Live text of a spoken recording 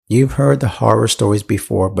You've heard the horror stories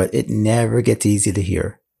before, but it never gets easy to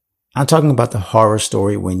hear. I'm talking about the horror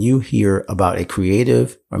story when you hear about a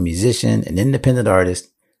creative or musician, an independent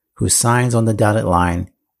artist who signs on the dotted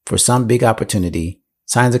line for some big opportunity,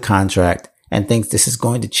 signs a contract, and thinks this is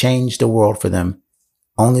going to change the world for them,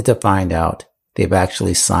 only to find out they've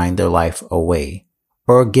actually signed their life away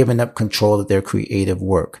or given up control of their creative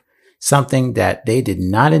work. Something that they did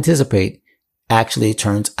not anticipate actually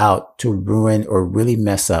turns out to ruin or really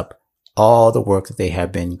mess up all the work that they have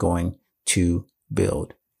been going to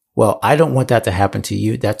build. Well, I don't want that to happen to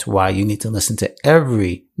you. That's why you need to listen to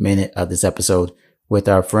every minute of this episode with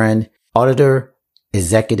our friend, auditor,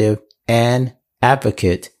 executive, and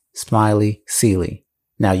advocate, Smiley Seeley.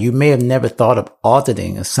 Now, you may have never thought of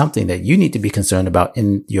auditing as something that you need to be concerned about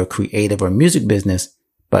in your creative or music business,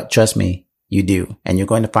 but trust me, you do. And you're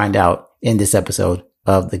going to find out in this episode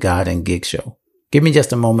of the God and Gig Show. Give me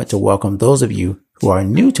just a moment to welcome those of you who are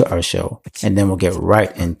new to our show, and then we'll get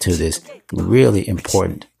right into this really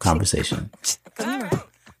important conversation.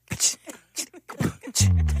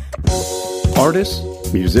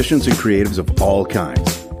 Artists, musicians, and creatives of all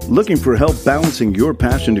kinds. Looking for help balancing your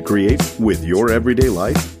passion to create with your everyday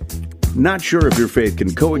life? Not sure if your faith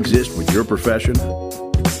can coexist with your profession?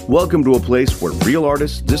 Welcome to a place where real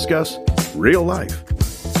artists discuss real life.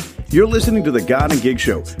 You're listening to The God and Gig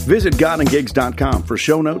Show. Visit godandgigs.com for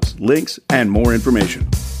show notes, links, and more information.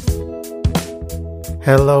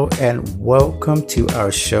 Hello and welcome to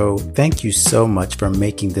our show. Thank you so much for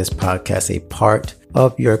making this podcast a part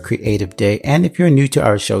of your creative day. And if you're new to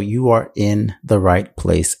our show, you are in the right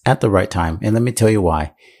place at the right time. And let me tell you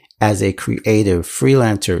why. As a creative,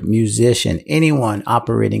 freelancer, musician, anyone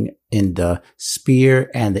operating in the sphere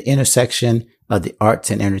and the intersection of the arts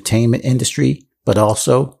and entertainment industry, but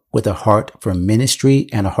also with a heart for ministry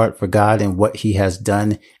and a heart for God and what he has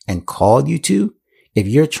done and called you to, if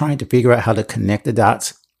you're trying to figure out how to connect the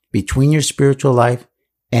dots between your spiritual life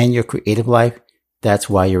and your creative life, that's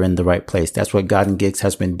why you're in the right place. That's what God and Gigs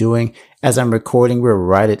has been doing. As I'm recording, we're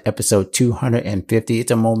right at episode 250.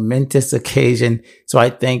 It's a momentous occasion. So I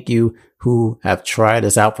thank you who have tried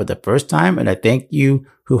us out for the first time, and I thank you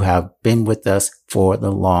who have been with us for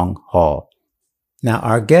the long haul. Now,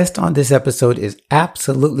 our guest on this episode is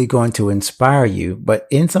absolutely going to inspire you, but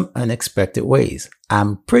in some unexpected ways.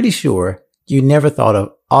 I'm pretty sure you never thought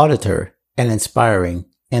of auditor and inspiring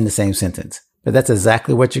in the same sentence, but that's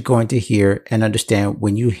exactly what you're going to hear and understand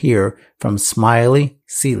when you hear from Smiley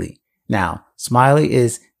Seeley. Now, Smiley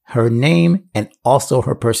is her name and also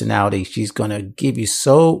her personality. She's going to give you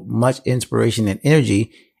so much inspiration and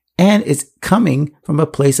energy, and it's coming from a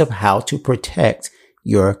place of how to protect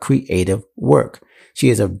your creative work. She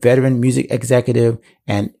is a veteran music executive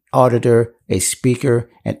and auditor, a speaker,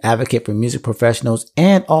 and advocate for music professionals,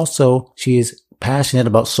 and also she is passionate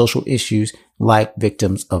about social issues like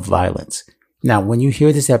victims of violence. Now, when you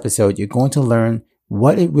hear this episode, you're going to learn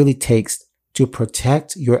what it really takes to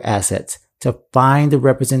protect your assets, to find the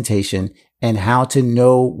representation, and how to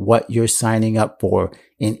know what you're signing up for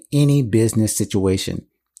in any business situation.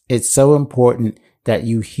 It's so important that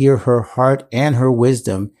you hear her heart and her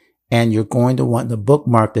wisdom, and you're going to want to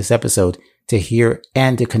bookmark this episode to hear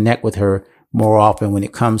and to connect with her more often when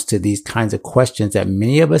it comes to these kinds of questions that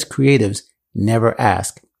many of us creatives never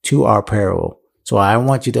ask to our peril. So I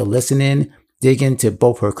want you to listen in, dig into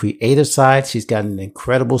both her creative side. She's got an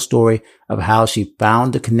incredible story of how she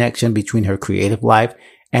found the connection between her creative life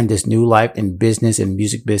and this new life in business and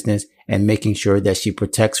music business, and making sure that she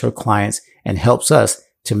protects her clients and helps us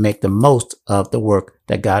to make the most of the work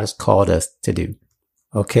that God has called us to do.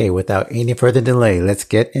 Okay, without any further delay, let's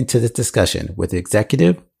get into this discussion with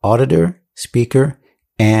executive, auditor, speaker,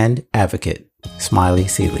 and advocate, Smiley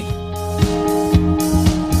Seeley.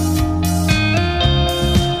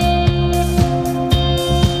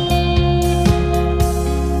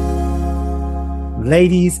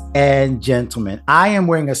 Ladies and gentlemen, I am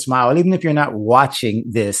wearing a smile. Even if you're not watching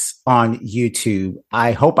this on YouTube,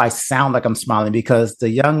 I hope I sound like I'm smiling, because the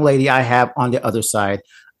young lady I have on the other side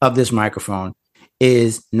of this microphone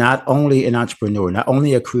is not only an entrepreneur, not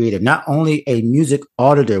only a creative, not only a music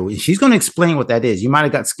auditor. She's going to explain what that is. You might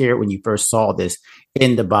have got scared when you first saw this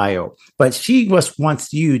in the bio, but she just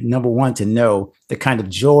wants you, number one, to know the kind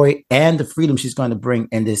of joy and the freedom she's going to bring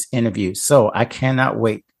in this interview. So I cannot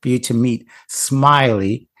wait for you to meet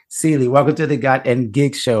Smiley Seeley. Welcome to the God and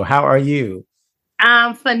Gig Show. How are you?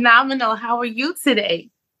 I'm phenomenal. How are you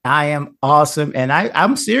today? I am awesome. And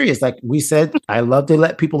I'm serious. Like we said, I love to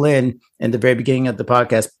let people in the very beginning of the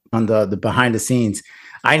podcast on the behind the scenes.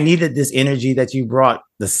 I needed this energy that you brought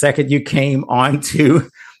the second you came onto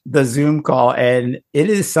the Zoom call. And it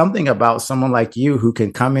is something about someone like you who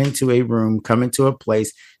can come into a room, come into a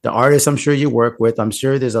place, the artists I'm sure you work with. I'm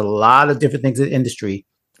sure there's a lot of different things in the industry,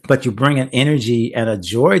 but you bring an energy and a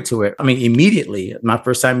joy to it. I mean, immediately, my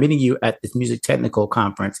first time meeting you at this music technical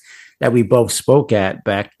conference that we both spoke at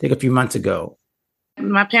back, I think, a few months ago.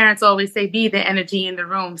 My parents always say, be the energy in the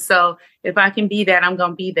room. So if I can be that, I'm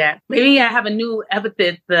going to be that. Maybe I have a new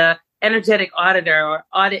epithet, the energetic auditor or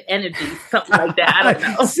audit energy, something like that. I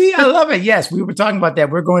don't know. See, I love it. Yes, we were talking about that.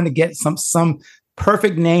 We're going to get some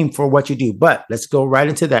perfect name for what you do. But let's go right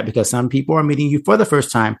into that because some people are meeting you for the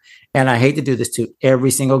first time. And I hate to do this to every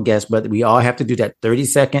single guest, but we all have to do that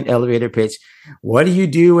 30-second elevator pitch. What do you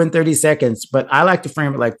do in 30 seconds? But I like to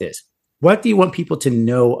frame it like this. What do you want people to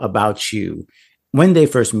know about you when they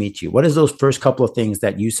first meet you? What is those first couple of things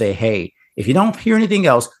that you say, hey, if you don't hear anything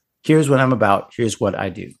else, here's what I'm about. Here's what I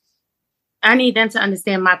do. I need them to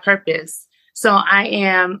understand my purpose. So I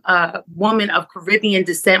am a woman of Caribbean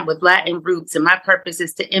descent with Latin roots, and my purpose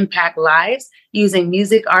is to impact lives using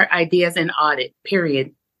music, art, ideas, and audit,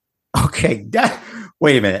 period. Okay.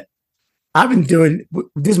 Wait a minute. I've been doing,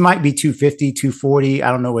 this might be 250, 240.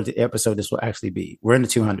 I don't know what the episode this will actually be. We're in the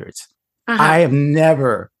 200s. I have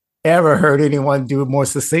never, ever heard anyone do it more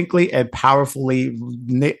succinctly and powerfully.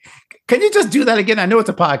 Can you just do that again? I know it's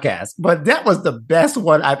a podcast, but that was the best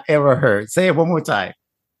one I've ever heard. Say it one more time.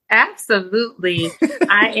 Absolutely.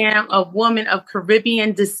 I am a woman of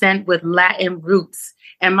Caribbean descent with Latin roots,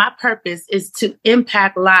 and my purpose is to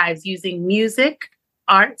impact lives using music,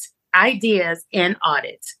 art, ideas, and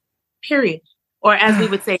audit, period. Or as we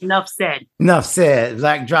would say, enough said. Enough said.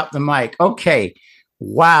 Like, drop the mic. Okay.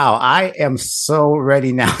 Wow. I am so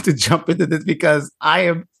ready now to jump into this because I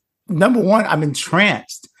am, number one, I'm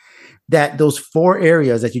entranced that those 4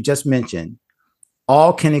 areas that you just mentioned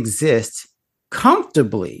all can exist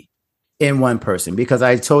comfortably in one person. Because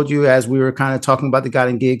I told you, as we were kind of talking about the God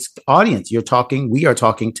and Gigs audience, we are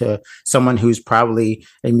talking to someone who's probably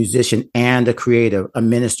a musician and a creative, a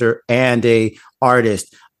minister and a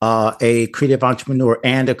artist, a creative entrepreneur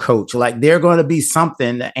and a coach. Like, they're going to be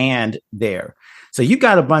something and there. So you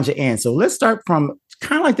got a bunch of ands. So let's start from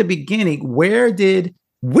kind of like the beginning.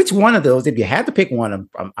 Which one of those, if you had to pick one,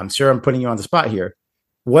 I'm sure I'm putting you on the spot here.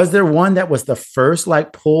 Was there one that was the first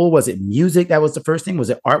like pull? Was it music that was the first thing?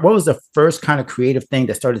 Was it art? What was the first kind of creative thing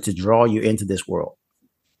that started to draw you into this world?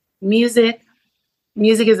 Music.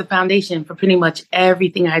 Music is a foundation for pretty much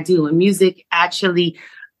everything I do. And music actually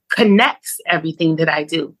connects everything that I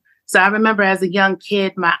do. So I remember as a young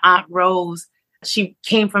kid, my Aunt Rose, she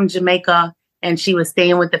came from Jamaica and she was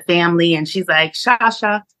staying with the family. And she's like,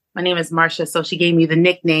 Shasha, my name is Marsha. So she gave me the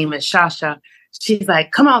nickname as Shasha. She's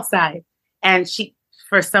like, come outside. And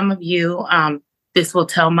for some of you, this will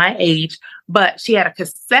tell my age, but she had a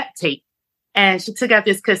cassette tape and she took out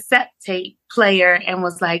this cassette tape player and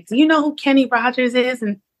was like, do you know who Kenny Rogers is?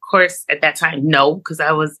 And of course, at that time, no, because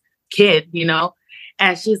I was a kid,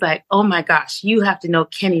 and she's like, oh my gosh, you have to know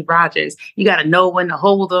Kenny Rogers. You got to know when to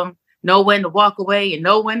hold him, know when to walk away and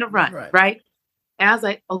know when to run. Right. And I was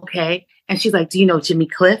like, okay. And she's like, do you know Jimmy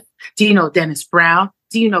Cliff? Do you know Dennis Brown?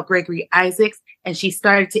 Do you know Gregory Isaacs? And she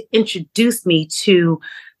started to introduce me to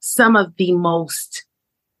some of the most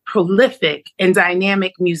prolific and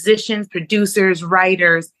dynamic musicians, producers,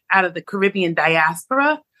 writers out of the Caribbean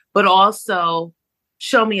diaspora, but also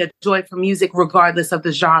show me a joy for music regardless of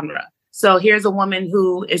the genre. So here's a woman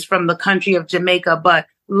who is from the country of Jamaica, but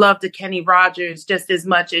loved a Kenny Rogers just as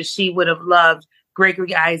much as she would have loved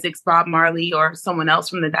Gregory Isaacs, Bob Marley, or someone else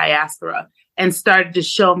from the diaspora, and started to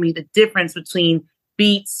show me the difference between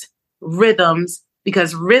beats, rhythms,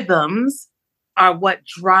 because rhythms are what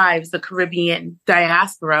drives the Caribbean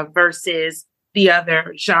diaspora versus the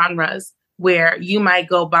other genres where you might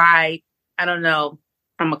go by, I don't know,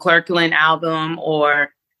 a McClurkin album or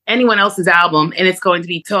anyone else's album, and it's going to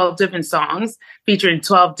be 12 different songs featuring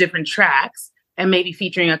 12 different tracks and maybe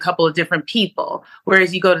featuring a couple of different people.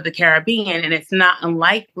 Whereas you go to the Caribbean and it's not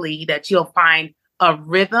unlikely that you'll find a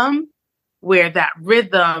rhythm where that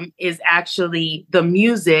rhythm is actually the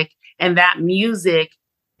music, and that music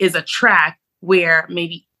is a track where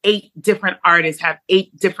maybe 8 different artists have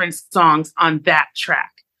 8 different songs on that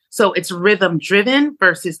track. So it's rhythm driven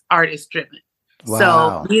versus artist driven.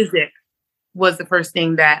 Wow. So music was the first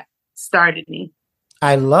thing that started me.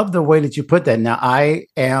 I love the way that you put that. Now, I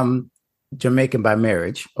am Jamaican by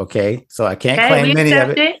marriage. Okay. So I can't claim many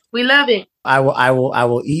of it. We love it. I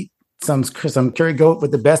will eat some curry goat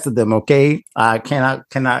with the best of them. Okay. I cannot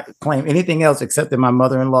claim anything else except that my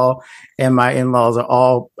mother-in-law and my in-laws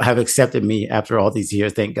have accepted me after all these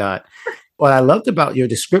years. Thank God. What I loved about your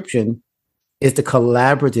description is the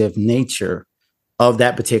collaborative nature of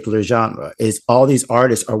that particular genre is all these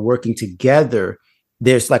artists are working together.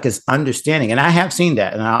 There's like this understanding, and I have seen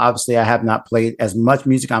that. And obviously I have not played as much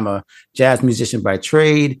music. I'm a jazz musician by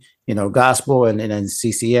trade, gospel and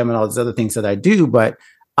CCM and all these other things that I do. But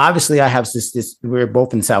obviously I have this, we're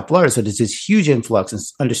both in South Florida. So there's this huge influx and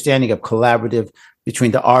understanding of collaborative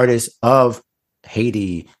between the artists of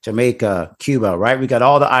Haiti, Jamaica, Cuba, right? We got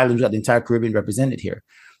all the islands, we got the entire Caribbean represented here.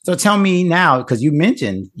 So tell me now, because you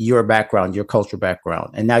mentioned your background, your cultural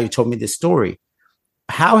background, and now you told me this story.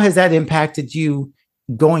 How has that impacted you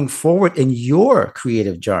going forward in your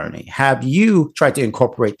creative journey? Have you tried to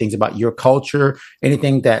incorporate things about your culture,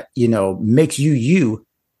 anything that, makes you you?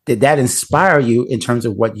 Did that inspire you in terms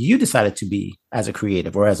of what you decided to be as a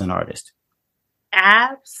creative or as an artist?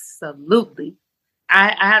 Absolutely.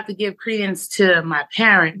 I have to give credence to my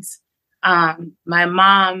parents. My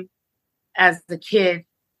mom, as a kid,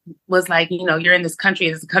 was like, you're in this country.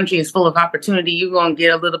 This country is full of opportunity. You're going to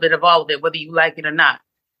get a little bit of all of it, whether you like it or not.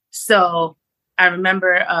 So I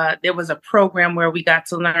remember there was a program where we got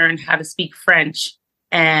to learn how to speak French.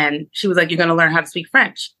 And she was like, you're going to learn how to speak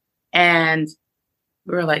French. And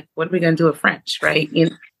we were like, what are we going to do with French? Right.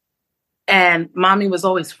 And mommy was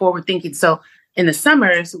always forward thinking. So in the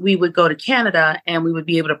summers, we would go to Canada and we would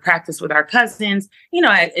be able to practice with our cousins,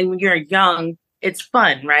 and when you're young, it's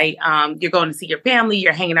fun, right? You're going to see your family,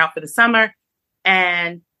 you're hanging out for the summer.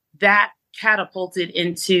 And that catapulted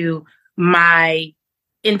into my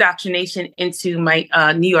indoctrination into my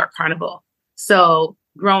New York Carnival. So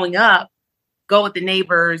growing up, go with the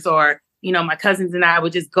neighbors or, my cousins and I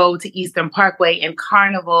would just go to Eastern Parkway and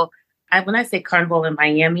Carnival. When I say Carnival in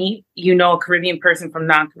Miami, a Caribbean person from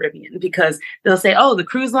non-Caribbean, because they'll say, oh, the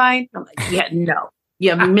cruise line. I'm like, yeah, no,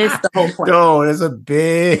 you missed the whole point. No, there's a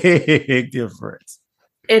big difference.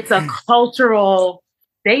 It's a cultural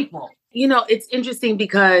staple. It's interesting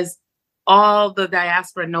because all the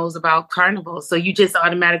diaspora knows about Carnival. So you just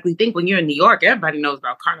automatically think when you're in New York, everybody knows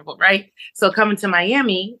about Carnival, right? So coming to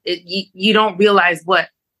Miami, you don't realize what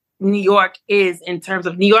New York is in terms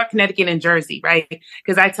of New York, Connecticut, and Jersey, right?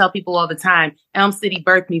 Because I tell people all the time, Elm City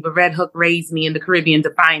birthed me, but Red Hook raised me, and the Caribbean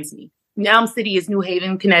defines me. Elm City is New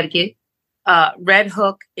Haven, Connecticut. Red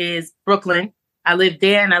Hook is Brooklyn. I lived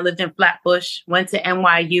there and I lived in Flatbush, went to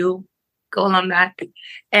NYU, go alumni.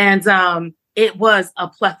 And it was a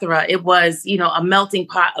plethora. It was, a melting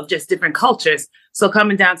pot of just different cultures. So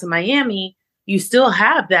coming down to Miami, you still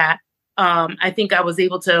have that. I think I was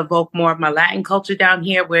able to evoke more of my Latin culture down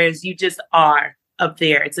here, whereas you just are up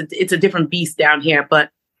there. It's a different beast down here.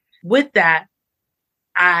 But with that,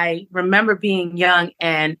 I remember being young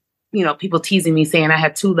and, people teasing me saying I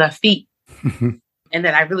had 2 left feet and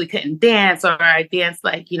that I really couldn't dance, or I danced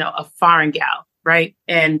like, a foreign gal, right?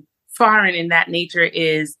 And foreign in that nature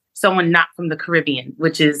is someone not from the Caribbean,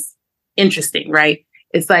 which is interesting, right?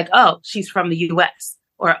 It's like, oh, she's from the US,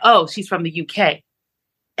 or, oh, she's from the UK.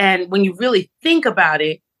 And when you really think about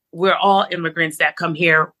it, we're all immigrants that come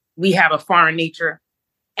here. We have a foreign nature,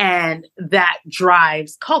 and that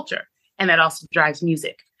drives culture, and that also drives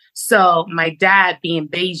music. So my dad being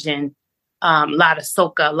Bayesian, a lot of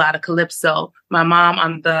soca, a lot of calypso. My mom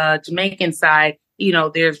on the Jamaican side,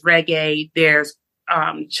 there's reggae, there's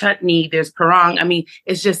chutney, there's parang. I mean,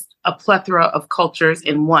 it's just a plethora of cultures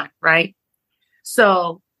in one, right?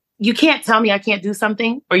 So you can't tell me I can't do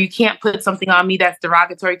something, or you can't put something on me that's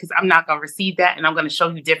derogatory, because I'm not going to receive that, and I'm going to show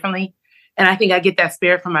you differently. And I think I get that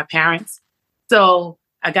spirit from my parents. So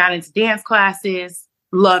I got into dance classes,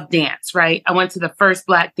 loved dance, right? I went to the first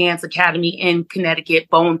Black Dance Academy in Connecticut,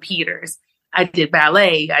 Bowen Peters. I did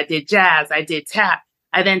ballet, I did jazz, I did tap.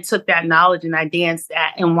 I then took that knowledge and I danced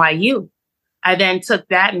at NYU. I then took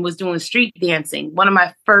that and was doing street dancing. One of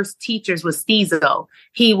my first teachers was Steezo.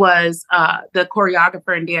 He was the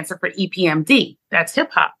choreographer and dancer for EPMD. That's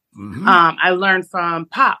hip hop. Mm-hmm. I learned from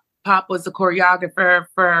Pop. Pop was the choreographer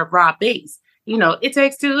for Rob Bass. It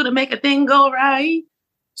takes 2 to make a thing go right.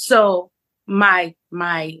 So my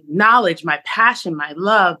knowledge, my passion, my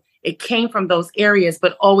love, it came from those areas,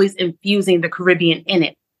 but always infusing the Caribbean in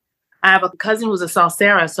it. I have a cousin who's a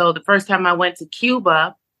salsera. So the first time I went to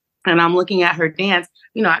Cuba, and I'm looking at her dance,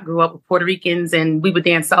 I grew up with Puerto Ricans and we would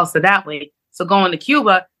dance salsa that way. So going to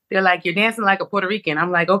Cuba, they're like, you're dancing like a Puerto Rican.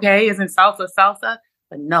 I'm like, okay, isn't salsa salsa?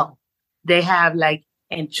 But no, they have like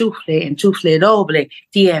enchufle doble,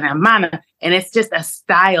 tia and hermana. And it's just a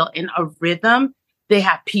style and a rhythm. They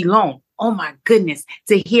have pilon. Oh my goodness,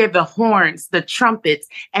 to hear the horns, the trumpets,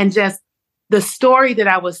 and just the story that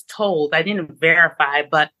I was told. I didn't verify,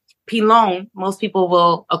 but pilon, most people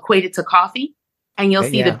will equate it to coffee. And you'll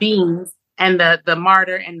see the beans and the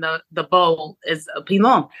martyr and the bowl is a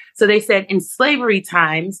pilon. So they said in slavery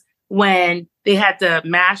times, when they had to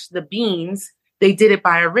mash the beans. They did it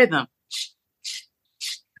by a rhythm.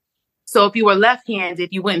 So if you were left-handed,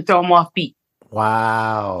 you wouldn't throw them off beat.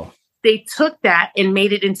 Wow. They took that and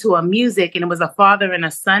made it into a music, and it was a father and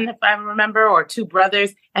a son, if I remember, or two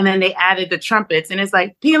brothers. And then they added the trumpets, and it's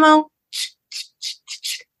like, pilon,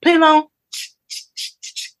 pilon.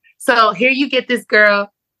 So here you get this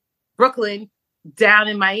girl, Brooklyn, down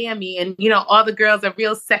in Miami, and all the girls are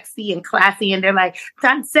real sexy and classy, and they're like,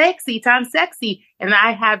 "Tan sexy, tan sexy." And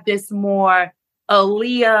I have this more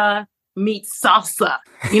Aaliyah meets salsa,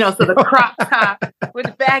 so the crop top with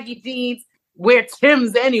the baggy jeans, wear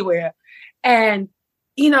Timbs anywhere. And,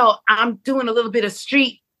 I'm doing a little bit of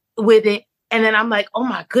street with it. And then I'm like, oh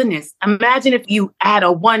my goodness, imagine if you add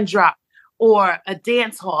a one drop or a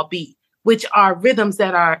dance hall beat, which are rhythms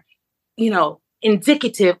that are,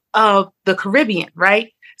 indicative of the Caribbean,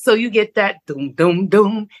 right? So you get that doom, doom,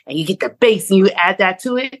 doom, and you get the bass and you add that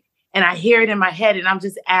to it. And I hear it in my head and I'm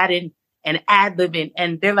just adding and ad-libbing.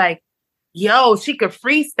 And they're like, yo, she could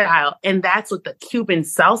freestyle. And that's what the Cuban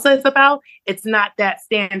salsa is about. It's not that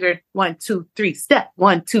standard 1, 2, 3 step,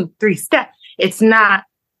 1, 2, 3 step. It's not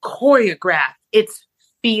choreographed. It's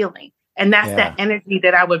feeling. And that's that energy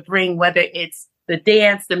that I would bring, whether it's the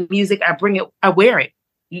dance, the music, I bring it, I wear it.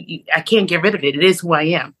 I can't get rid of it. It is who I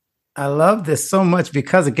am. I love this so much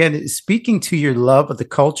because, again, it's speaking to your love of the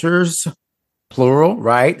cultures, plural,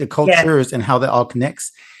 right? The cultures and how that all connects.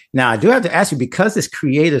 Now, I do have to ask you, because this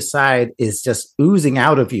creative side is just oozing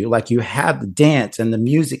out of you, like you have the dance and the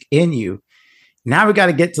music in you. Now we got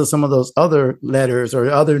to get to some of those other letters or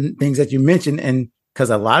other things that you mentioned. And because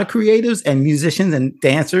a lot of creatives and musicians and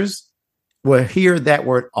dancers will hear that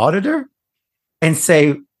word auditor and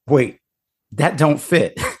say, wait, that don't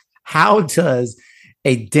fit. How does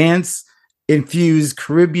a dance infused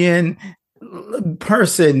Caribbean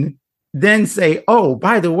person then say, oh,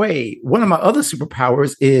 by the way, one of my other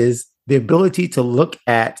superpowers is the ability to look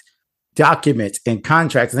at documents and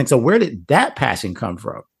contracts and things. So where did that passion come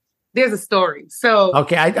from? There's a story. So,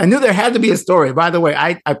 okay. I knew there had to be a story. By the way,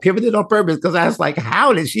 I pivoted on purpose because I was like,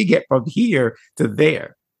 how did she get from here to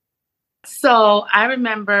there? So I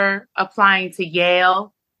remember applying to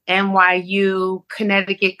Yale, NYU,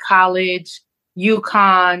 Connecticut College,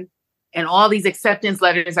 UConn, and all these acceptance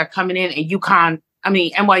letters are coming in, and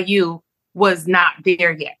NYU was not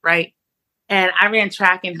there yet, right? And I ran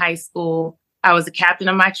track in high school. I was the captain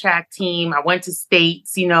of my track team. I went to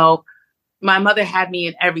states, my mother had me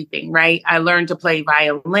in everything, right? I learned to play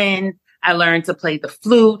violin. I learned to play the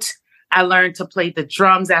flute. I learned to play the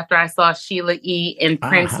drums after I saw Sheila E. in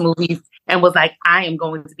Prince movies and was like, I am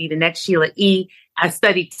going to be the next Sheila E. I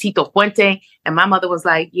studied Tito Puente, and my mother was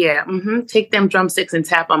like, take them drumsticks and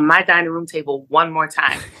tap on my dining room table one more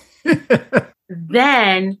time.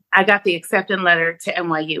 Then I got the acceptance letter to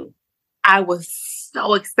NYU. I was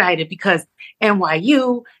so excited because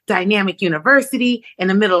NYU, dynamic university in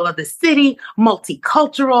the middle of the city,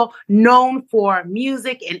 multicultural, known for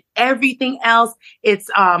music and everything else. It's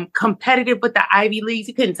competitive with the Ivy Leagues.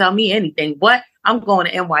 You couldn't tell me anything. What? I'm going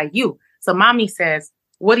to NYU. So mommy says,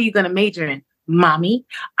 what are you going to major in? Mommy,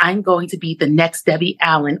 I'm going to be the next Debbie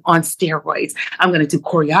Allen on steroids. I'm going to do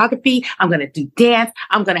choreography. I'm going to do dance.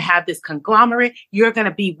 I'm going to have this conglomerate. You're going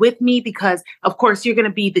to be with me because, of course, you're going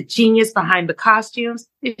to be the genius behind the costumes.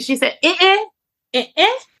 She said,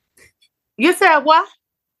 You said what?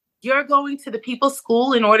 You're going to the people's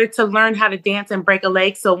school in order to learn how to dance and break a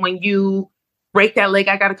leg. So when you break that leg,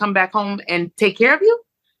 I got to come back home and take care of you?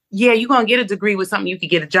 Yeah, you're going to get a degree with something you could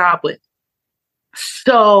get a job with.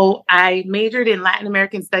 So I majored in Latin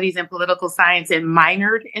American studies and political science and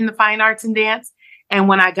minored in the fine arts and dance. And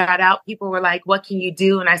when I got out, people were like, what can you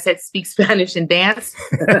do? And I said, speak Spanish and dance.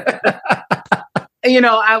 I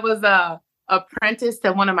was a apprentice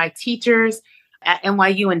to one of my teachers at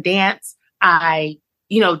NYU in dance. I,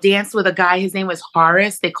 danced with a guy. His name was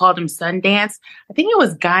Horace. They called him Sundance. I think it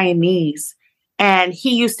was Guyanese. And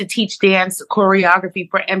he used to teach dance choreography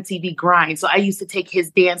for MTV Grind. So I used to take his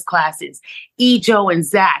dance classes. Joe and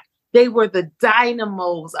Zach, they were the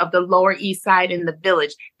dynamos of the Lower East Side in the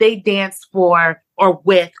Village. They danced for or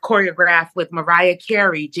with, choreographed with Mariah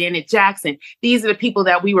Carey, Janet Jackson. These are the people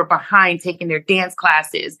that we were behind taking their dance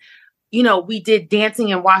classes. We did dancing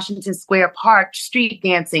in Washington Square Park, street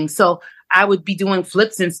dancing. So I would be doing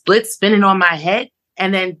flips and splits, spinning on my head,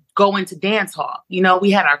 and then go into dance hall. We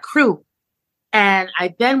had our crew. And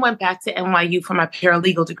I then went back to NYU for my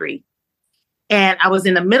paralegal degree. And I was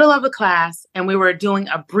in the middle of a class and we were doing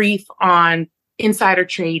a brief on insider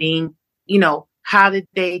trading. How did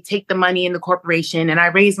they take the money in the corporation? And I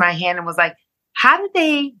raised my hand and was like, how did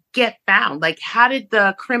they get found? Like, how did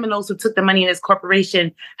the criminals who took the money in this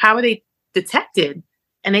corporation, how are they detected?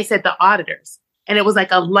 And they said the auditors. And it was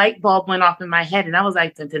like a light bulb went off in my head. And I was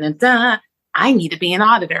like, dun, dun, dun, dun, I need to be an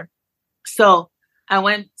auditor. So I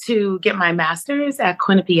went to get my master's at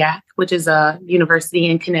Quinnipiac, which is a university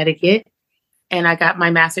in Connecticut. And I got my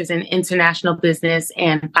master's in international business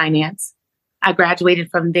and finance. I graduated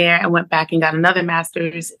from there and went back and got another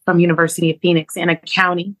master's from University of Phoenix in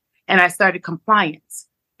accounting. And I started compliance.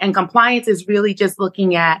 And compliance is really just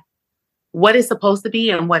looking at what is supposed to be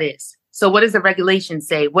and what is. So what does the regulation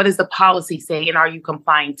say? What does the policy say? And are you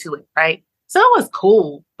complying to it? Right. So it was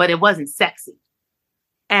cool, but it wasn't sexy.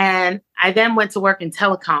 And I then went to work in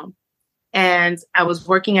telecom, and I was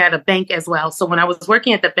working at a bank as well. So when I was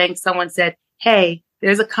working at the bank, someone said, hey,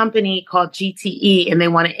 there's a company called GTE and they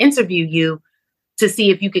want to interview you to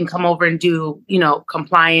see if you can come over and do,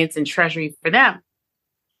 compliance and treasury for them.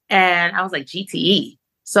 And I was like, GTE.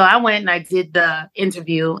 So I went and I did the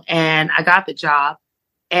interview and I got the job.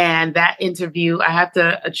 And that interview, I have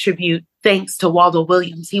to attribute thanks to Waldo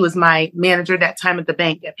Williams. He was my manager that time at the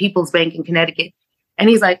bank, at People's Bank in Connecticut. And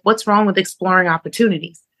he's like, what's wrong with exploring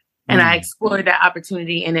opportunities? And I explored that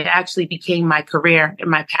opportunity, and it actually became my career and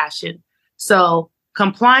my passion. So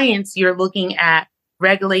compliance, you're looking at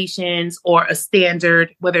regulations or a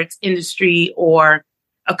standard, whether it's industry or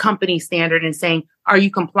a company standard, and saying, are you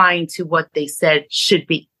complying to what they said should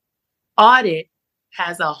be? Audit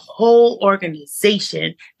has a whole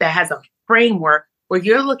organization that has a framework where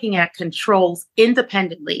you're looking at controls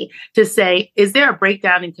independently to say, is there a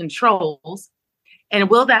breakdown in controls? And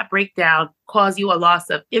will that breakdown cause you a loss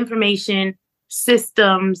of information,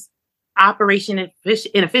 systems, operation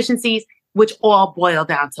inefficiencies, which all boil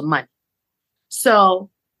down to money? So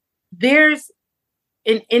there's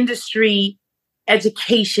an industry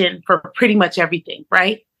education for pretty much everything,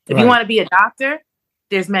 right? If you want to be a doctor,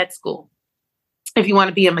 there's med school. If you want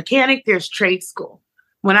to be a mechanic, there's trade school.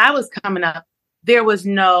 When I was coming up, there was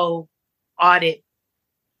no audit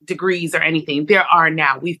degrees or anything. There are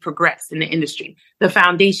now. We've progressed in the industry. The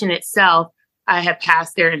foundation itself, I have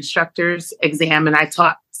passed their instructor's exam, and I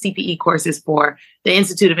taught CPE courses for the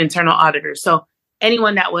Institute of Internal Auditors. So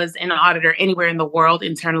anyone that was an auditor anywhere in the world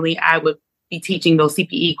internally, I would be teaching those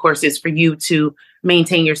CPE courses for you to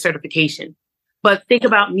maintain your certification. But think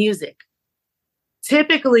about music.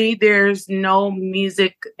 Typically, there's no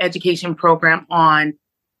music education program on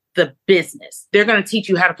the business. They're going to teach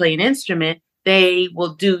you how to play an instrument. They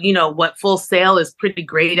will do, what Full Sail is pretty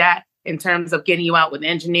great at in terms of getting you out with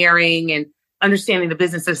engineering and understanding the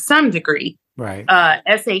business to some degree. Right.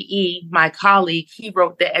 SAE, my colleague, he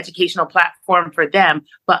wrote the educational platform for them,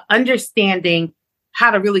 but understanding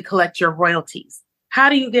how to really collect your royalties. How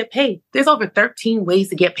do you get paid? There's over 13 ways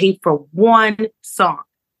to get paid for one song.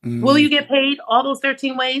 Will you get paid all those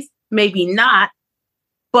 13 ways? Maybe not.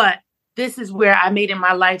 But this is where I made it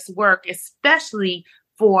my life's work, especially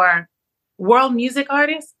for world music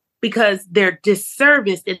artists, because they're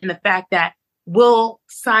disserviced in the fact that we'll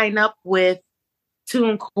sign up with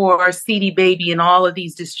TuneCore, CD Baby, and all of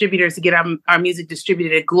these distributors to get our music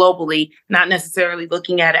distributed globally, not necessarily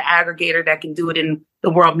looking at an aggregator that can do it in the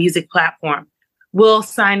world music platform. We'll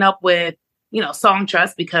sign up with, Song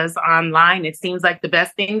Trust, because online it seems like the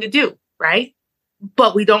best thing to do, right?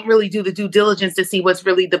 But we don't really do the due diligence to see what's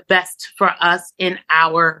really the best for us in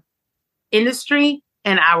our industry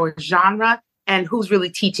and our genre and who's really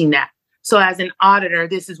teaching that. So as an auditor,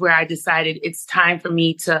 this is where I decided it's time for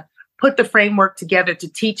me to put the framework together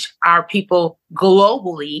to teach our people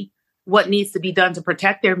globally what needs to be done to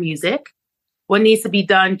protect their music, what needs to be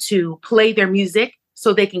done to play their music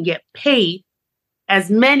so they can get paid as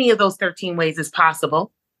many of those 13 ways as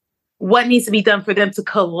possible, what needs to be done for them to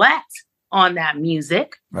collect on that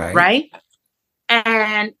music, right?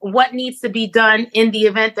 And what needs to be done in the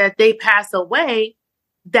event that they pass away,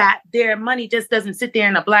 that their money just doesn't sit there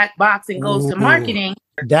in a black box and goes to marketing.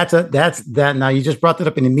 That's that. Now you just brought that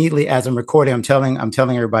up, and immediately as I'm recording, I'm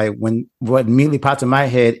telling everybody what immediately pops in my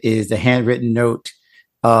head is the handwritten note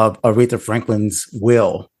of Aretha Franklin's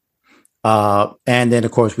will. And then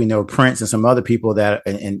of course we know Prince and some other people that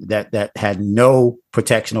had no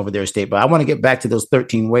protection over their estate. But I want to get back to those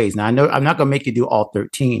 13 ways. Now I know I'm not going to make you do all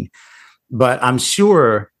 13, but I'm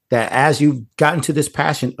sure that as you've gotten to this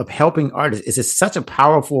passion of helping artists, it's such a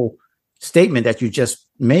powerful statement that you just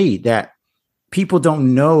made that people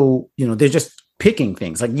don't know, they're just picking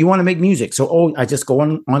things. Like, you want to make music. So, I just go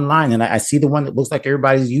online and I see the one that looks like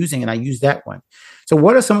everybody's using and I use that one. So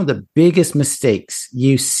what are some of the biggest mistakes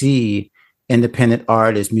you see independent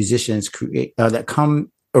artists, musicians create that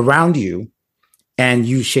come around you and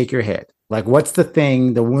you shake your head? Like, what's the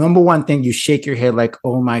number one thing you shake your head like,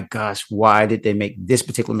 oh my gosh, why did they make this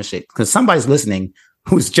particular mistake? Because somebody's listening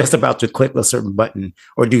who's just about to click a certain button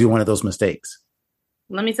or do one of those mistakes?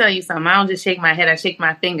 Let me tell you something. I don't just shake my head, I shake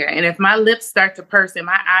my finger. And if my lips start to purse and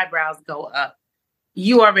my eyebrows go up,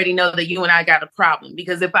 you already know that you and I got a problem.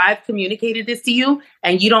 Because if I've communicated this to you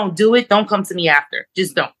and you don't do it, don't come to me after.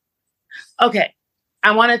 Just don't. Okay.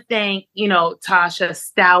 I want to thank, Tasha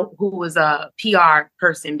Stout, who was a PR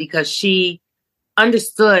person, because she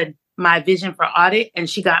understood my vision for audit and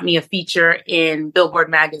she got me a feature in Billboard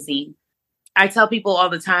magazine. I tell people all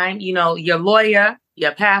the time, your lawyer,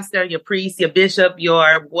 your pastor, your priest, your bishop,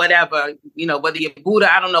 your whatever, whether you're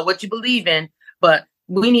Buddha, I don't know what you believe in, but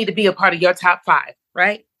we need to be a part of your top 5,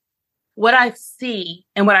 right? What I see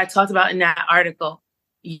and what I talked about in that article,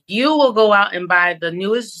 you will go out and buy the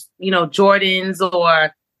newest, Jordans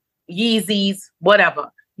or Yeezys,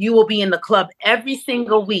 whatever. You will be in the club every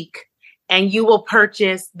single week and you will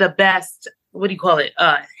purchase the best,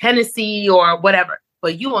 Hennessy or whatever.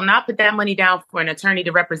 But you will not put that money down for an attorney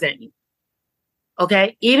to represent you.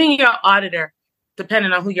 Okay? Even your auditor,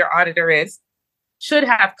 depending on who your auditor is, should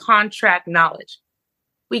have contract knowledge.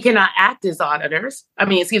 We cannot act as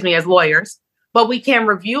as lawyers, but we can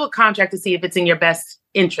review a contract to see if it's in your best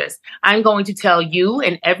interest. I'm going to tell you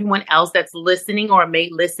and everyone else that's listening or may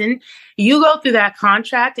listen, you go through that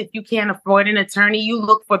contract. If you can't afford an attorney, you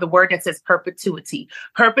look for the word that says perpetuity.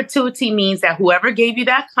 Perpetuity means that whoever gave you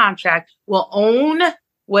that contract will own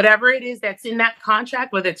whatever it is that's in that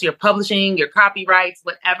contract, whether it's your publishing, your copyrights,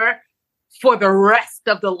 whatever, for the rest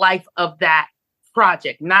of the life of that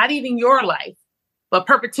project. Not even your life, but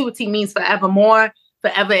perpetuity means forevermore,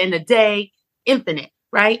 forever in a day, infinite,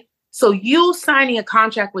 right? So you signing a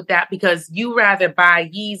contract with that because you rather buy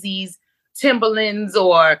Yeezys, Timberlands,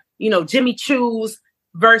 or, Jimmy Choo's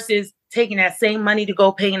versus taking that same money to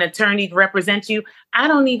go pay an attorney to represent you. I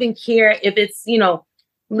don't even care if it's,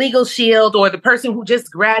 Legal Shield or the person who just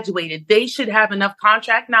graduated. They should have enough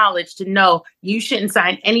contract knowledge to know you shouldn't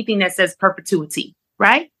sign anything that says perpetuity,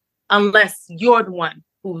 right? Unless you're the one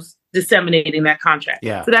who's disseminating that contract.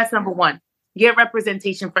 Yeah. So that's number 1. Get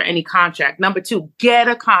representation for any contract. Number 2, get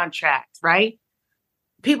a contract, right?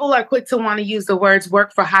 People are quick to want to use the words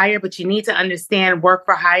work for hire, but you need to understand work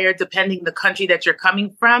for hire depending the country that you're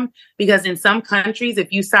coming from. Because in some countries,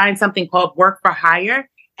 if you sign something called work for hire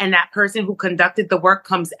and that person who conducted the work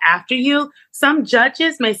comes after you, some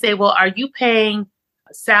judges may say, well, are you paying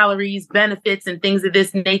salaries, benefits, and things of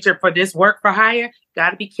this nature for this work for hire?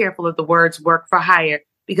 Got to be careful of the words work for hire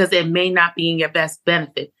because it may not be in your best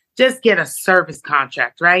benefit. Just get a service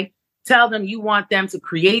contract, right? Tell them you want them to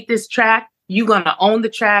create this track. You're going to own the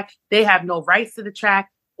track. They have no rights to the track,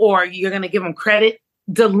 or you're going to give them credit.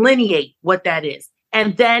 Delineate what that is.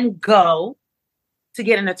 And then go to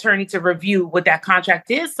get an attorney to review what that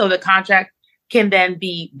contract is. So the contract can then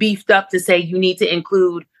be beefed up to say you need to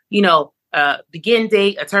include, a begin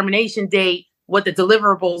date, a termination date, what the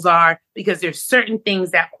deliverables are, because there's certain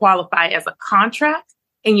things that qualify as a contract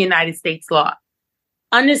in United States law.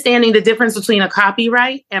 Understanding the difference between a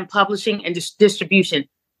copyright and publishing and distribution.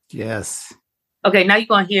 Yes. Okay, now you're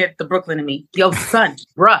going to hear the Brooklyn in me. Yo, son,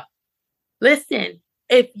 bruh. Listen,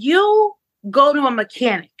 if you go to a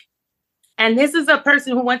mechanic, and this is a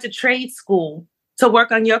person who went to trade school to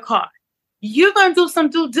work on your car, you're going to do some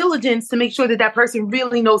due diligence to make sure that that person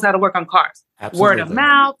really knows how to work on cars. Absolutely. Word of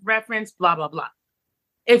mouth, reference, blah, blah, blah.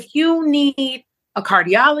 If you need a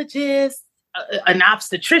cardiologist, an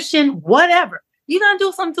obstetrician, whatever, you're going to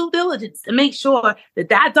do some due diligence to make sure that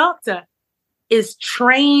that doctor is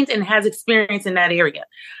trained and has experience in that area.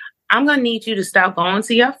 I'm going to need you to stop going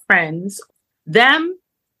to your friends. Them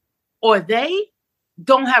or they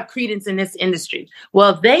don't have credence in this industry.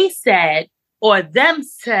 Well, they said, or them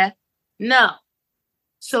said, no.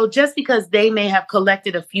 So just because they may have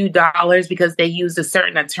collected a few dollars because they used a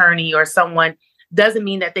certain attorney or someone doesn't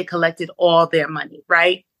mean that they collected all their money,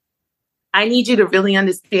 right? I need you to really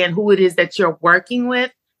understand who it is that you're working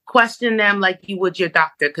with. Question them like you would your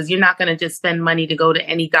doctor, because you're not going to just spend money to go to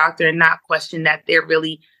any doctor and not question that they're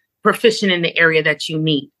really proficient in the area that you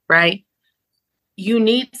need, right? You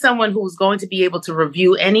need someone who's going to be able to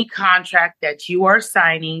review any contract that you are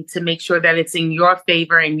signing to make sure that it's in your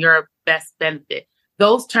favor and your best benefit.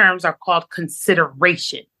 Those terms are called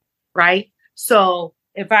consideration, right? So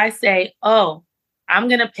if I say, oh, I'm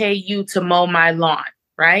going to pay you to mow my lawn,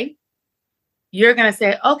 right? You're going to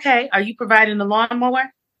say, okay, are you providing the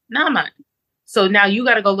lawnmower? No, I'm not. So now you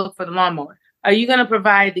got to go look for the lawnmower. Are you going to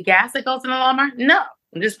provide the gas that goes in the lawnmower? No,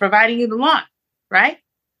 I'm just providing you the lawn, right?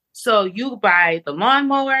 So you buy the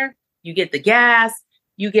lawnmower, you get the gas,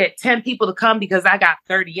 you get 10 people to come because I got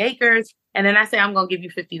 30 acres. And then I say, I'm going to give you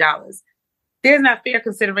 $50. There's not fair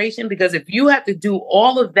consideration because if you have to do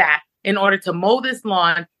all of that in order to mow this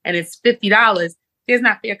lawn and it's $50, there's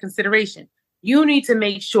not fair consideration. You need to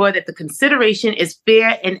make sure that the consideration is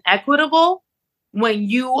fair and equitable when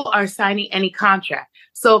you are signing any contract.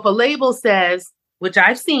 So if a label says, which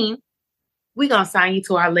I've seen, we're going to sign you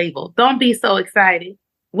to our label. Don't be so excited.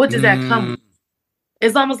 What does that come with?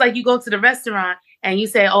 It's almost like you go to the restaurant and you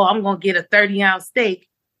say, oh, I'm going to get a 30-ounce steak,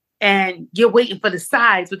 and you're waiting for the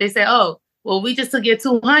sides. But they say, oh, well, we just took your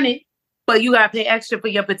 200, but you got to pay extra for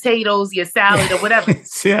your potatoes, your salad, or whatever.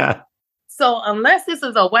 Yeah. So unless this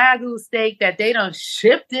is a Wagyu steak that they done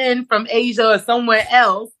shipped in from Asia or somewhere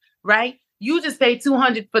else, right? You just paid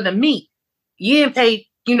 $200 for the meat. You didn't pay,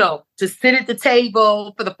 to sit at the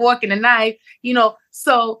table for the fork and the knife,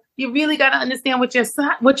 So you really got to understand what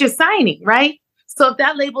you're signing, right? So if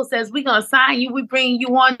that label says we're going to sign you, we bring you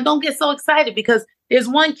on, don't get so excited, because there's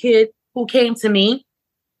one kid who came to me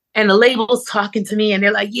and the label's talking to me and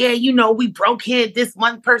they're like, yeah, we brokered this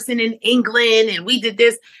one person in England and we did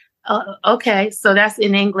this. Okay, so that's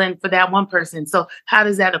in England for that one person. So how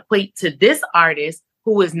does that equate to this artist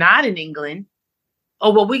who is not in England?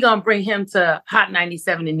 Oh, well, we're going to bring him to Hot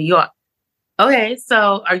 97 in New York. Okay,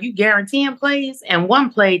 so are you guaranteeing plays? And one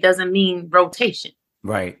play doesn't mean rotation.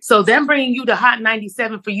 Right. So them bringing you to Hot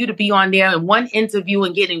 97 for you to be on there in one interview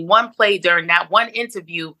and getting one play during that one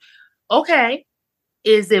interview. Okay,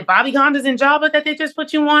 is it Bobby Gondas and Java that they just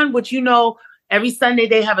put you on? Which, every Sunday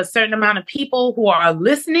they have a certain amount of people who are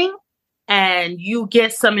listening and you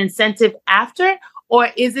get some incentive after? Or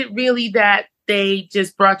is it really that they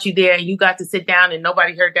just brought you there and you got to sit down and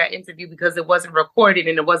nobody heard that interview because it wasn't recorded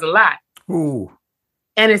and it wasn't live? Ooh.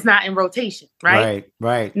 And it's not in rotation, right?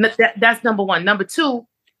 Right. That's number one. Number two,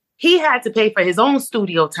 he had to pay for his own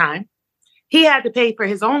studio time. He had to pay for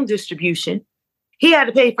his own distribution. He had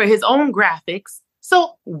to pay for his own graphics.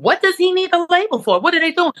 So what does he need a label for? What are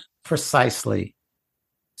they doing? Precisely.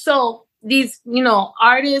 So these,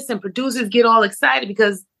 artists and producers get all excited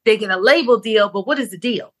because they get a label deal, but what is the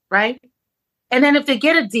deal, right? And then if they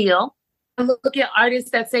get a deal, look at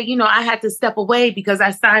artists that say, I had to step away because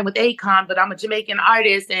I signed with Akon, but I'm a Jamaican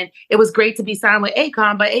artist and it was great to be signed with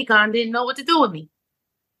Akon, but Akon didn't know what to do with me.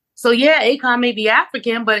 So yeah, Akon may be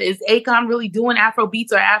African, but is Akon really doing Afro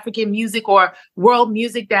beats or African music or world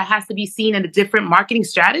music that has to be seen in a different marketing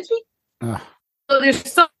strategy? So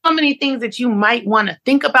there's so many things that you might want to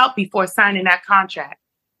think about before signing that contract.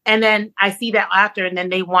 And then I see that after, and then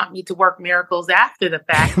they want me to work miracles after the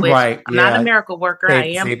fact. Which Right. I'm not a miracle worker.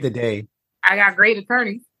 Save the day. I got great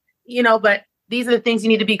attorneys, but these are the things you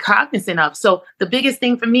need to be cognizant of. So the biggest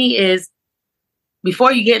thing for me is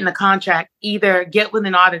before you get in the contract, either get with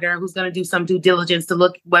an auditor who's going to do some due diligence to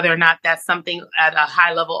look whether or not that's something at a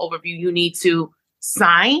high level overview you need to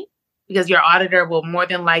sign, because your auditor will more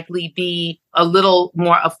than likely be a little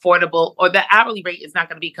more affordable, or the hourly rate is not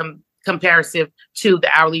going to be comparative to the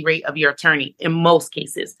hourly rate of your attorney in most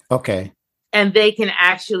cases. Okay. And they can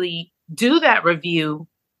actually do that review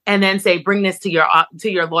and then say, bring this to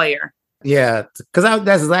your lawyer. Yeah, because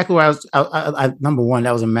that's exactly where I number one,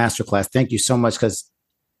 that was a masterclass. Thank you so much, because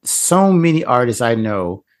so many artists I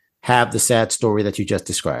know have the sad story that you just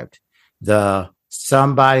described. And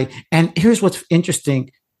here's what's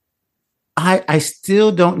interesting. I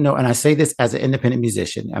still don't know, and I say this as an independent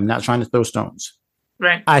musician. I'm not trying to throw stones.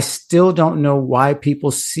 Right. I still don't know why people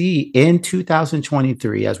see in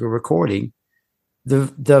 2023, as we're recording,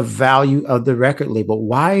 the value of the record label.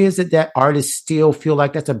 Why is it that artists still feel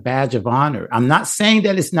like that's a badge of honor? I'm not saying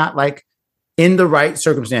that it's not like in the right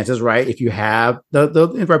circumstances, right? If you have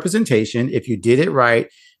the representation, if you did it right,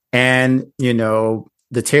 and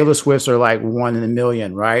the Taylor Swifts are like 1 in a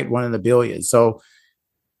million, right? 1 in a billion. So,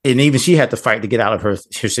 and even she had to fight to get out of her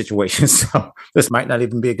situation. So this might not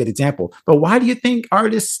even be a good example. But why do you think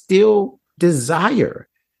artists still desire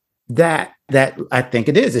that I think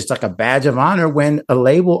it is? It's like a badge of honor when a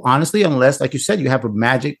label, honestly, unless, like you said, you have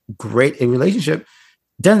a great relationship,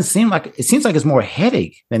 it seems like it's more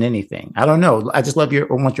headache than anything. I don't know. I just want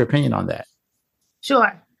your opinion on that.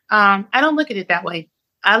 Sure. I don't look at it that way.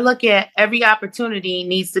 I look at every opportunity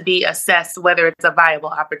needs to be assessed, whether it's a viable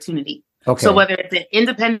opportunity. Okay. So whether it's an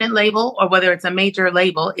independent label or whether it's a major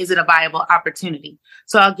label, is it a viable opportunity?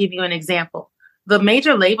 So I'll give you an example. The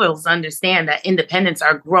major labels understand that independents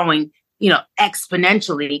are growing,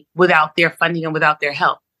 exponentially without their funding and without their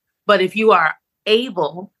help. But if you are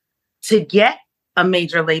able to get a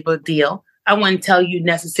major label deal, I wouldn't tell you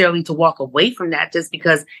necessarily to walk away from that just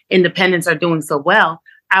because independents are doing so well.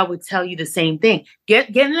 I would tell you the same thing.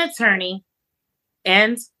 Get an attorney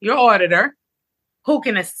and your auditor who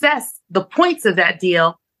can assess the points of that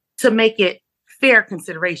deal to make it fair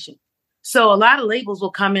consideration. So a lot of labels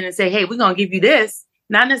will come in and say, hey, we're going to give you this.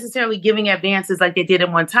 not necessarily giving advances like they did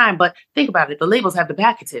at one time, but think about it. The labels have the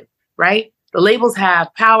packative, right? The labels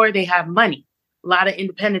have power. They have money. A lot of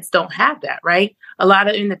independents don't have that, right? A lot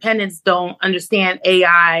of independents don't understand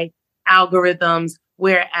AI algorithms,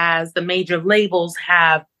 whereas the major labels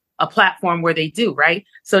have a platform where they do, right?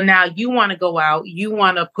 So now you want to go out, you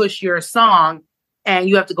want to push your song, and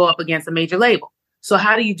you have to go up against a major label. So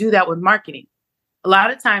how do you do that with marketing? A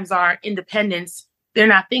lot of times our independents, they're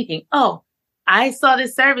not thinking, oh, I saw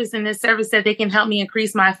this service and this service said they can help me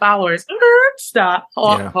increase my followers. Stop.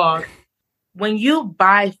 Pause. When you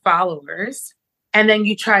buy followers and then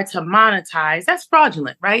you try to monetize, that's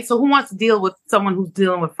fraudulent, right? So who wants to deal with someone who's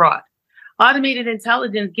dealing with fraud? Automated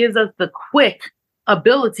intelligence gives us the quick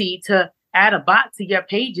ability to add a bot to your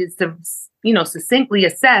pages to, succinctly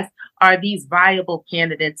assess, are these viable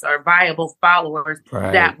candidates or viable followers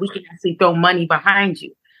that we can actually throw money behind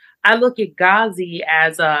you? I look at Ghazi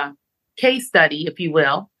as a case study, if you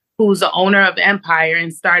will, who's the owner of Empire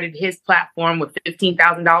and started his platform with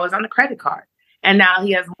 $15,000 on a credit card. And now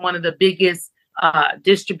he has one of the biggest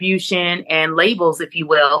distribution and labels, if you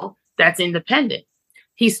will, that's independent.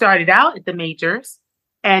 He started out at the majors,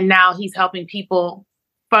 and now he's helping people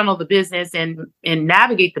funnel the business and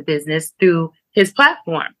navigate the business through his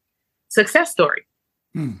platform. Success story.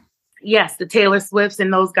 Yes, the Taylor Swifts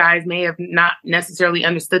and those guys may have not necessarily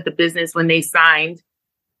understood the business when they signed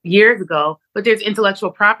years ago, but there's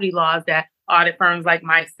intellectual property laws that audit firms like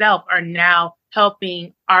myself are now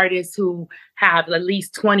helping artists who have at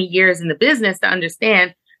least 20 years in the business to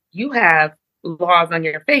understand you have laws on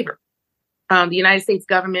your favor. The United States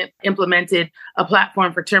government implemented a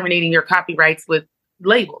platform for terminating your copyrights with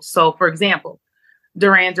labels. So, for example,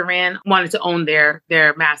 Duran Duran wanted to own their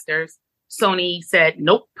masters. Sony said,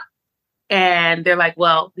 nope. And they're like,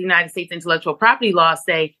 well, the United States intellectual property laws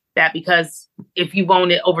say that because if you've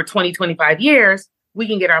owned it over 20, 25 years, we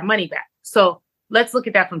can get our money back. So let's look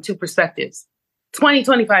at that from two perspectives. 20,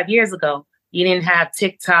 25 years ago, you didn't have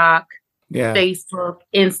TikTok, Facebook,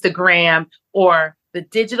 Instagram, or the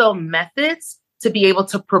digital methods to be able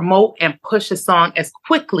to promote and push a song as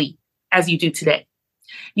quickly as you do today.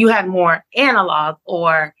 You had more analog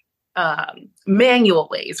or manual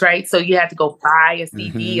ways, right? So you had to go buy a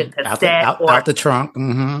CD, a cassette. Out the trunk.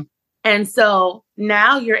 Mm-hmm. And so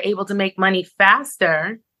now you're able to make money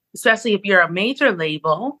faster, especially if you're a major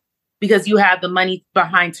label, because you have the money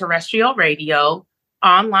behind terrestrial radio,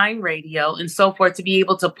 online radio, and so forth to be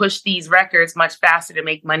able to push these records much faster to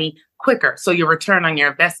make money quicker. So your return on your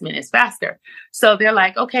investment is faster. So they're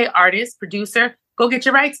like, okay, artist, producer, go get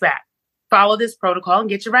your rights back. Follow this protocol and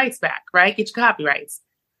get your rights back, right? Get your copyrights.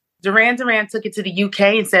 Duran Duran took it to the UK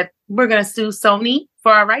and said, we're going to sue Sony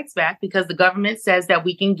for our rights back because the government says that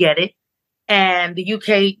we can get it. And the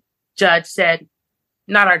UK judge said,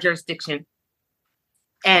 not our jurisdiction.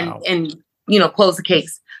 And close the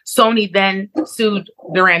case. Sony then sued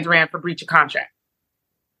Duran Duran for breach of contract.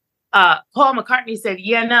 Paul McCartney said,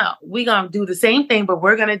 no, we're going to do the same thing, but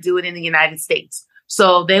we're going to do it in the United States.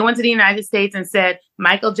 So they went to the United States and said,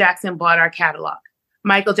 Michael Jackson bought our catalog.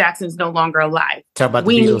 Michael Jackson's no longer alive. Talk about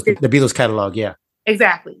the Beatles catalog, yeah.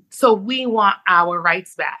 Exactly. So we want our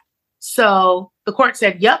rights back. So the court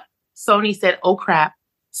said, yep. Sony said, oh, crap,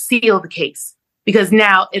 seal the case. Because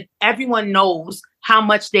now if everyone knows how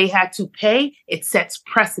much they had to pay, it sets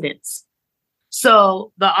precedence.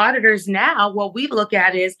 So the auditors now, what we look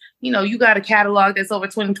at is, you got a catalog that's over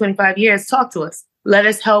 20, 25 years. Talk to us. Let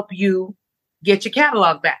us help you get your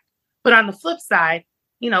catalog back. But on the flip side,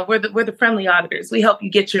 we're the friendly auditors. We help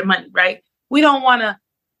you get your money, right? We don't want to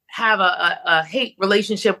have a hate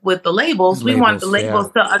relationship with the labels. We want the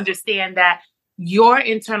labels to understand that your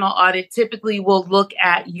internal audit typically will look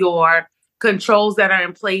at your controls that are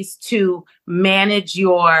in place to manage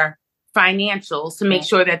your financials to make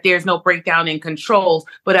sure that there's no breakdown in controls.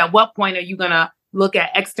 But at what point are you going to look at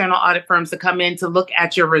external audit firms to come in to look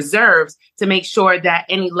at your reserves to make sure that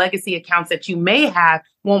any legacy accounts that you may have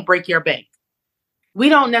won't break your bank? We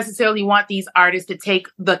don't necessarily want these artists to take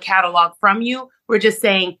the catalog from you. We're just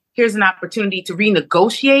saying, here's an opportunity to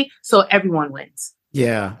renegotiate so everyone wins.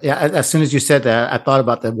 Yeah. As soon as you said that, I thought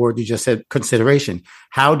about the word you just said, consideration.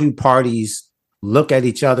 How do parties look at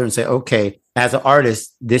each other and say, okay, as an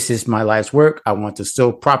artist, this is my life's work. I want to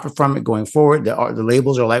still profit from it going forward. The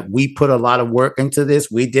labels are like, we put a lot of work into this.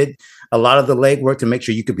 We did a lot of the legwork to make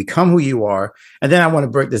sure you could become who you are. And then I want to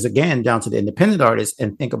break this again down to the independent artists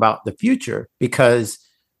and think about the future, because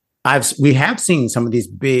we have seen some of these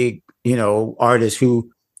big, artists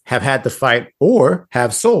who have had to fight or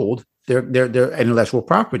have sold their intellectual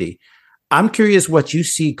property. I'm curious what you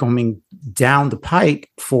see coming down the pike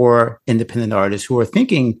for independent artists who are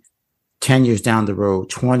thinking 10 years down the road,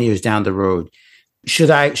 20 years down the road?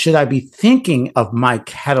 Should I be thinking of my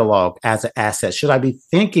catalog as an asset? Should I be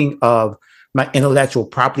thinking of my intellectual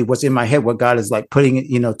property, what's in my head, what God is like putting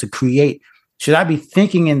it, to create? Should I be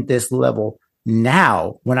thinking in this level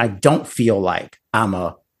now when I don't feel like I'm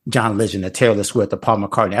a John Legend, a Taylor Swift, a Paul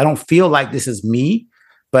McCartney? I don't feel like this is me,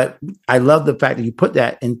 but I love the fact that you put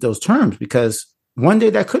that in those terms, because one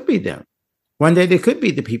day that could be them. One day they could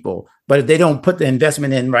be the people, but if they don't put the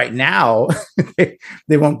investment in right now,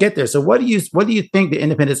 they won't get there. So what do you think the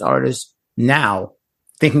independent artists now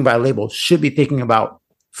thinking about a label should be thinking about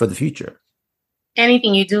for the future?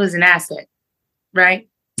 Anything you do is an asset, right?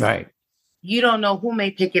 Right. You don't know who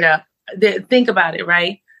may pick it up. Think about it,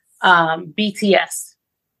 right? BTS.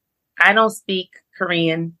 I don't speak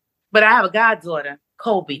Korean, but I have a goddaughter,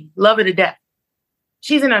 Kobe, love her to death.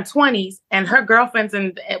 She's in her 20s, and her girlfriends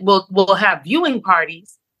will have viewing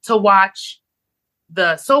parties to watch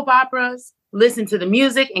the soap operas, listen to the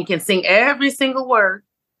music, and can sing every single word.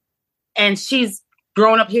 And she's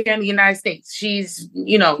grown up here in the United States. She's,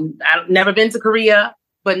 I've never been to Korea,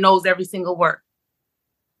 but knows every single word.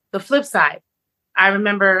 The flip side, I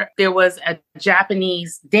remember there was a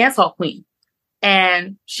Japanese dancehall queen,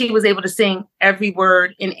 and she was able to sing every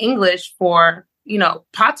word in English for,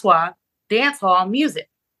 patois dancehall music.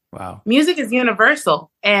 Wow. Music is universal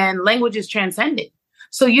and language is transcendent.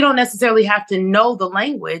 So you don't necessarily have to know the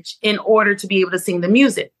language in order to be able to sing the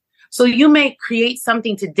music. So you may create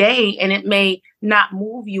something today and it may not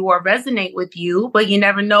move you or resonate with you, but you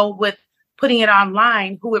never know with putting it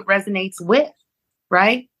online who it resonates with,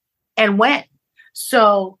 right? And when.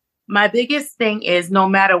 So my biggest thing is, no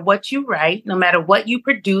matter what you write, no matter what you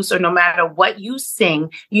produce, or no matter what you sing,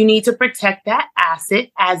 you need to protect that asset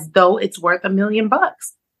as though it's worth $1 million.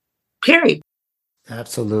 Period.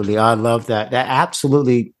 Absolutely. I love that. That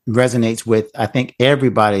absolutely resonates with, I think,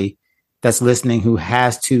 everybody that's listening who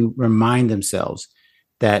has to remind themselves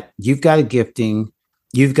that you've got a gifting,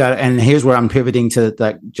 and here's where I'm pivoting to,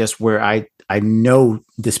 like, just where I know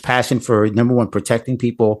this passion for, number one, protecting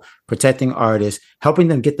people, protecting artists, helping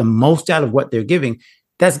them get the most out of what they're giving.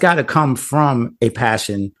 That's got to come from a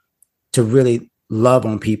passion to really love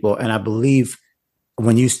on people. And I believe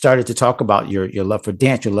when you started to talk about your love for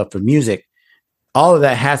dance, your love for music, all of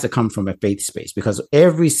that has to come from a faith space, because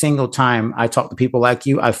every single time I talk to people like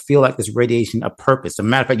you, I feel like this radiation of purpose. As a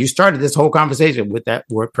matter of fact, you started this whole conversation with that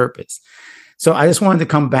word purpose. So I just wanted to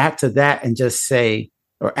come back to that and just say,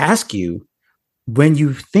 or ask you, when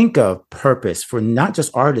you think of purpose for not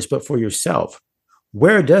just artists, but for yourself,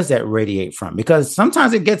 where does that radiate from? Because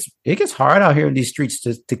sometimes it gets hard out here in these streets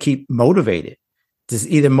to keep motivated, to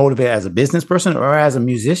either motivate as a business person or as a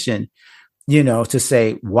musician, to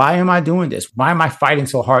say, why am I doing this? Why am I fighting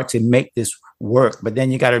so hard to make this work? But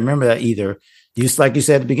then you got to remember that either, just like you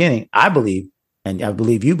said at the beginning, I believe, and I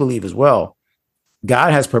believe you believe as well,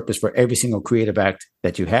 God has purpose for every single creative act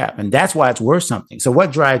that you have. And that's why it's worth something. So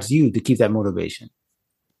what drives you to keep that motivation?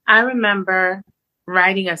 I remember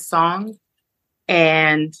writing a song,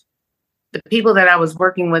 and the people that I was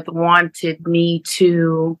working with wanted me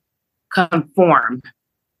to conform.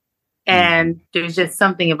 And there's just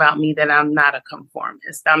something about me that I'm not a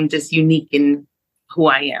conformist. I'm just unique in who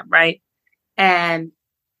I am, right? And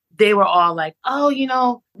they were all like, oh,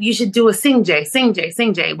 you should do a sing J,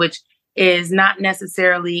 which is not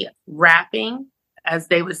necessarily rapping, as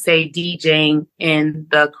they would say, DJing in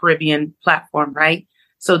the Caribbean platform, right?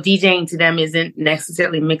 So DJing to them isn't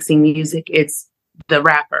necessarily mixing music. It's the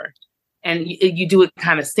rapper. And you do it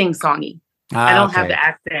kind of sing-songy. I don't have the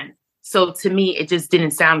accent. So to me, it just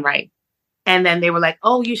didn't sound right. And then they were like,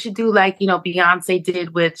 oh, you should do like, Beyonce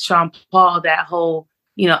did with Sean Paul, that whole,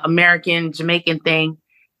 American Jamaican thing.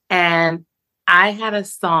 And I had a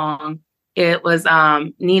song. It was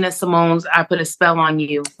Nina Simone's I Put a Spell on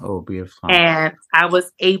You. Oh, beautiful. And I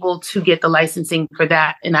was able to get the licensing for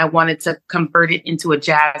that. And I wanted to convert it into a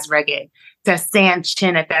jazz reggae. Tessanne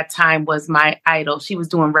Chin at that time was my idol. She was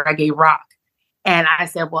doing reggae rock. And I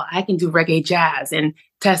said, well, I can do reggae jazz. And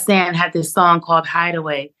Tessanne had this song called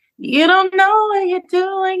Hideaway. You don't know what you're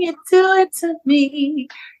doing, you do it to me.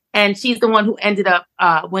 And she's the one who ended up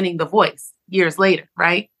winning The Voice years later,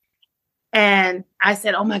 right? And I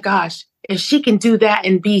said, oh my gosh, if she can do that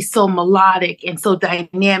and be so melodic and so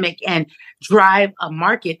dynamic and drive a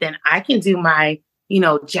market, then I can do my,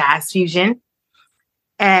 jazz fusion.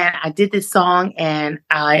 And I did this song, and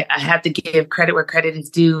I have to give credit where credit is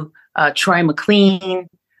due. Troy McLean,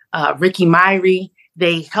 Ricky Myrie,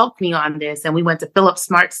 they helped me on this. And we went to Philip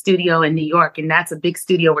Smart Studio in New York. And that's a big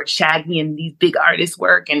studio where Shaggy and these big artists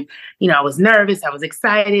work. And, I was nervous. I was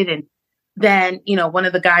excited. And then, one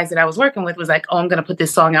of the guys that I was working with was like, oh, I'm going to put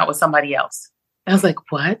this song out with somebody else. I was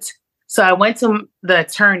like, what? So I went to the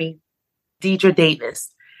attorney, Deidre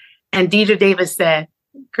Davis, and Deidre Davis said,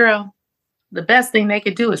 girl, the best thing they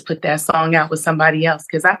could do is put that song out with somebody else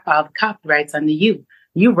because I filed the copyrights under you.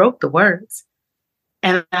 You wrote the words.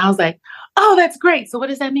 And I was like, oh, that's great. So what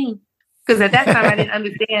does that mean? Because at that time I didn't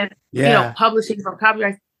understand, publishing from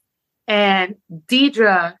copyrights. And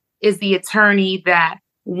Deidre is the attorney that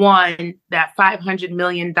won that $500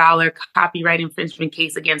 million copyright infringement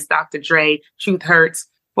case against Dr. Dre, Truth Hurts,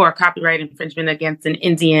 for a copyright infringement against an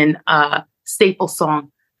Indian staple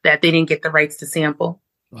song that they didn't get the rights to sample.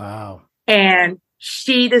 Wow. And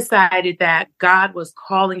she decided that God was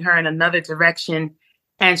calling her in another direction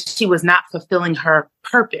and she was not fulfilling her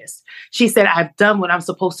purpose. She said, I've done what I'm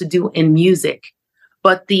supposed to do in music,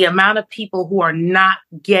 but the amount of people who are not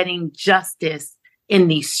getting justice in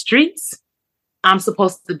these streets, I'm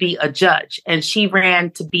supposed to be a judge. And she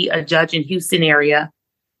ran to be a judge in Houston area.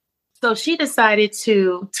 So she decided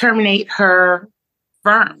to terminate her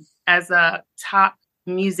firm as a top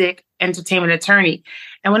music entertainment attorney.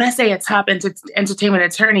 And when I say a top entertainment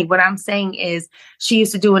attorney, what I'm saying is she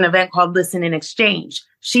used to do an event called Listen and Exchange.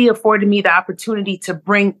 She afforded me the opportunity to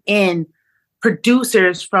bring in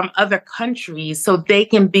producers from other countries so they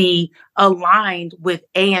can be aligned with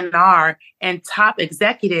A&R and top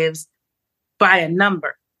executives by a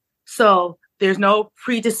number. So there's no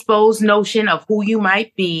predisposed notion of who you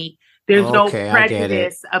might be. There's no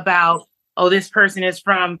prejudice about, oh, this person is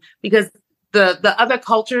from, because the other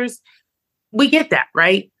cultures, we get that,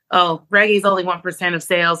 right? Oh, reggae is only 1% of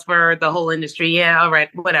sales for the whole industry. Yeah, all right,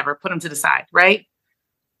 whatever, put them to the side, right?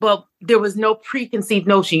 Well, there was no preconceived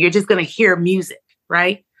notion. You're just going to hear music,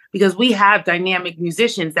 right? Because we have dynamic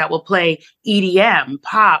musicians that will play EDM,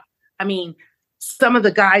 pop. I mean, some of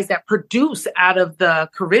the guys that produce out of the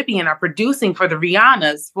Caribbean are producing for the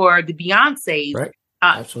Rihannas, for the Beyoncés. Right.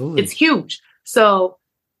 Absolutely. It's huge. So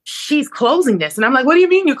she's closing this. And I'm like, what do you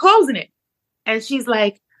mean you're closing it? And she's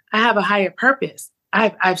like, I have a higher purpose.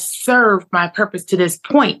 I've served my purpose to this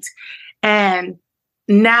point. And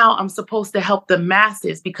now I'm supposed to help the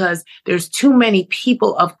masses because there's too many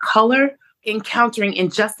people of color encountering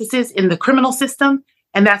injustices in the criminal system.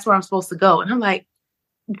 And that's where I'm supposed to go. And I'm like,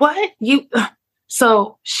 what?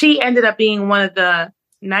 So she ended up being one of the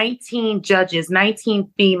 19 judges,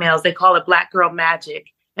 19 females. They call it Black Girl Magic.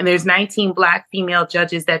 And there's 19 Black female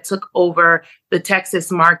judges that took over the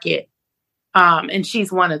Texas market. And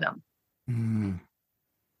she's one of them. Mm.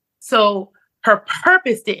 So her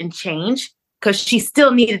purpose didn't change because she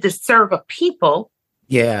still needed to serve a people.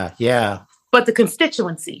 Yeah, yeah. But the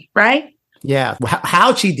constituency, right? Yeah.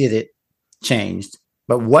 How she did it changed,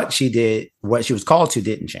 but what she did, what she was called to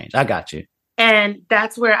didn't change. I got you. And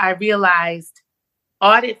that's where I realized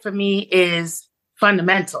audit for me is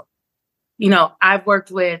fundamental. I've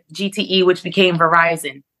worked with GTE, which became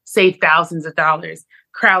Verizon, saved thousands of dollars.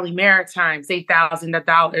 Crowley Maritime, saved thousands of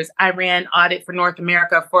dollars. I ran audit for North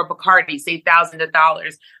America for Bacardi, saved thousands of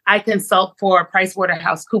dollars. I consult for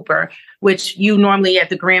PricewaterhouseCoopers, which you normally at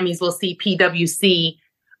the Grammys will see PwC.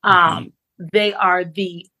 They are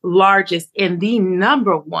the largest and the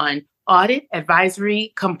number one audit,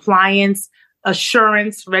 advisory, compliance,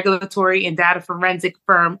 assurance, regulatory, and data forensic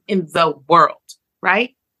firm in the world,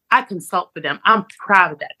 right? I consult for them. I'm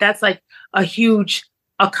proud of that. That's like a huge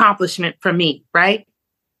accomplishment for me, right?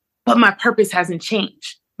 But my purpose hasn't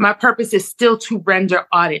changed. My purpose is still to render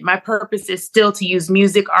audit. My purpose is still to use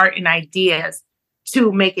music, art, and ideas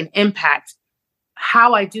to make an impact.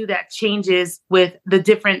 How I do that changes with the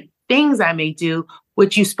different things I may do,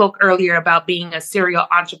 which you spoke earlier about being a serial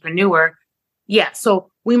entrepreneur. Yeah,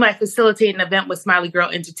 so we might facilitate an event with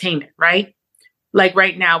SmileyGirl Entertainment, right? Like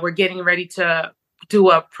right now, we're getting ready to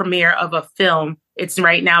do a premiere of a film. It's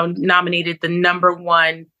right now nominated the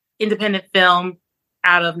 #1 independent film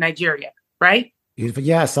out of Nigeria, right?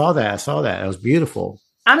 Yeah, I saw that. It was beautiful.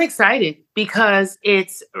 I'm excited because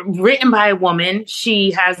it's written by a woman.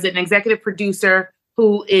 She has an executive producer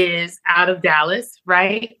who is out of Dallas,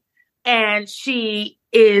 right? And she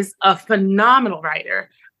is a phenomenal writer,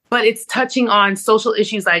 but it's touching on social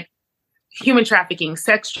issues like human trafficking,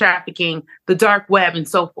 sex trafficking, the dark web, and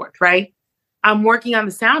so forth, right? I'm working on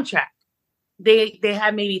the soundtrack. They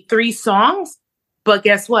had maybe 3 songs, but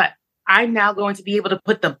guess what? I'm now going to be able to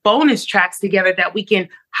put the bonus tracks together that we can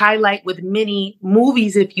highlight with mini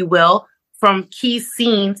movies, if you will, from key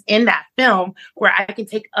scenes in that film where I can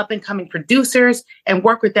take up and coming producers and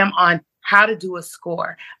work with them on how to do a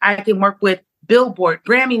score. I can work with Billboard,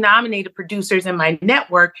 Grammy nominated producers in my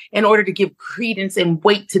network in order to give credence and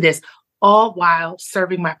weight to this, all while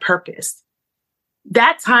serving my purpose.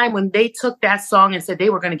 that time when they took that song and said they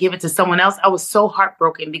were going to give it to someone else, I was so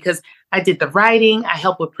heartbroken because I did the writing, I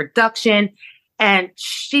helped with production, and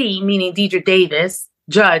she, meaning Deidre Davis,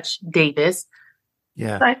 Judge Davis,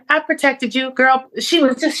 like, I protected you, girl. She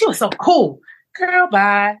was so cool. Girl,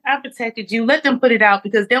 bye. I protected you. Let them put it out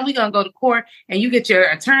because then we're going to go to court and you get your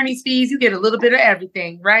attorney's fees. You get a little bit of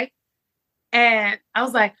everything, right? And I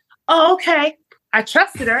was like, oh, okay. I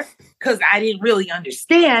trusted her because I didn't really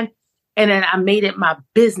understand. And then I made it my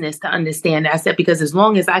business to understand. I said, because as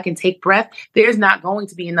long as I can take breath, there's not going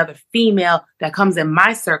to be another female that comes in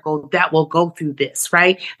my circle that will go through this,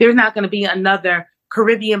 right? There's not going to be another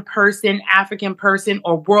Caribbean person, African person,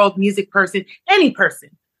 or world music person, any person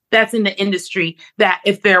that's in the industry that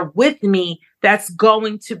if they're with me, that's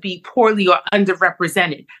going to be poorly or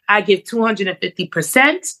underrepresented. I give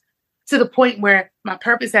 250% to the point where my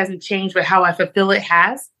purpose hasn't changed, but how I fulfill it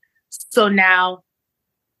has. So now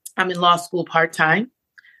I'm in law school part-time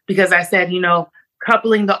because I said,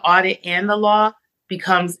 coupling the audit and the law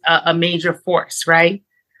becomes a major force, right?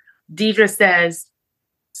 Deidre says,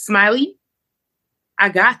 Smiley, I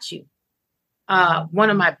got you. One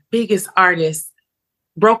of my biggest artists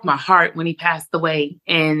broke my heart when he passed away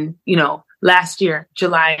in, last year,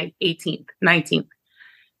 July 18th, 19th.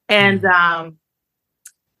 And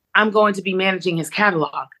I'm going to be managing his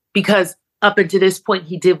catalog because up until this point,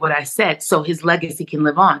 he did what I said, so his legacy can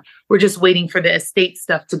live on. We're just waiting for the estate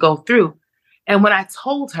stuff to go through. And when I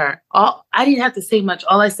told her, I didn't have to say much.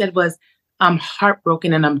 All I said was, I'm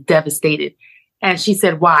heartbroken and I'm devastated. And she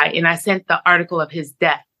said, why? And I sent the article of his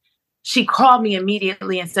death. She called me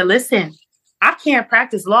immediately and said, listen, I can't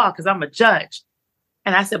practice law because I'm a judge.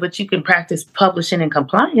 And I said, but you can practice publishing and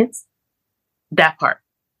compliance. That part.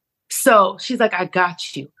 So she's like, I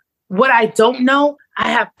got you. What I don't know,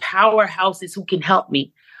 I have powerhouses who can help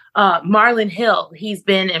me. Marlon Hill, he's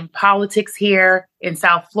been in politics here in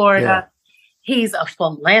South Florida. Yeah. He's a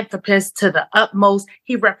philanthropist to the utmost.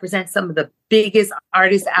 He represents some of the biggest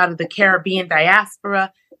artists out of the Caribbean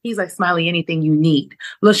diaspora. He's like, Smiley, anything you need.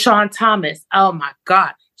 LaShawn Thomas, oh my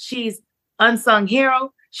God. She's unsung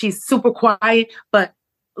hero. She's super quiet, but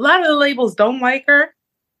a lot of the labels don't like her.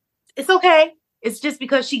 It's okay. It's just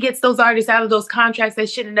because she gets those artists out of those contracts they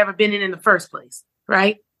should have never been in the first place,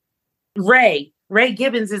 right? Ray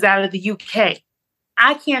Gibbons is out of the UK.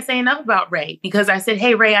 I can't say enough about Ray because I said,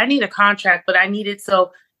 hey, Ray, I need a contract, but I need it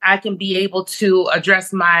so I can be able to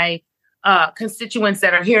address my constituents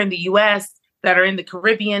that are here in the US, that are in the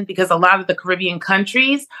Caribbean, because a lot of the Caribbean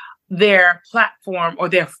countries, their platform or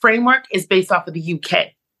their framework is based off of the UK.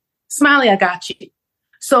 Smiley, I got you.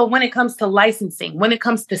 So when it comes to licensing, when it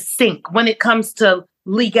comes to sync, when it comes to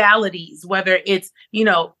legalities, whether it's,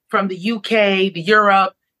 from the UK, the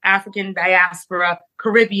Europe, African diaspora,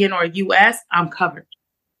 Caribbean, or US, I'm covered,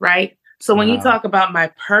 right? So when you talk about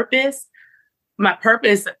my purpose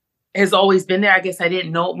has always been there. I guess I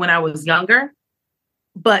didn't know it when I was younger,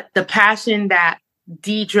 but the passion that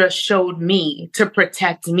Deidre showed me to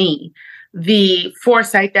protect me, the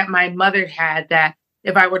foresight that my mother had that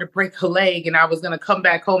if I were to break a leg and I was going to come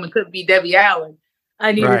back home and couldn't be Debbie Allen,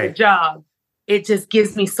 I needed a job. It just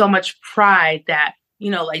gives me so much pride that,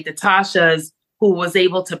 like the Tasha's, who was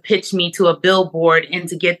able to pitch me to a billboard and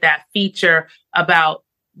to get that feature about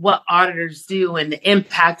what auditors do and the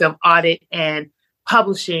impact of audit and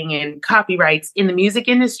publishing and copyrights in the music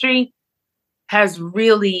industry has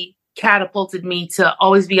really catapulted me to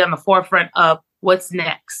always be on the forefront of what's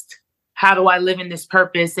next. How do I live in this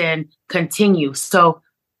purpose and continue? So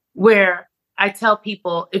where I tell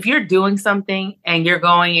people, if you're doing something and you're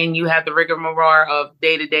going and you have the rigmarole of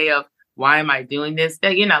day to day of why am I doing this,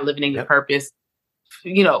 that you're not living in your purpose.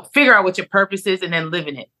 Figure out what your purpose is and then live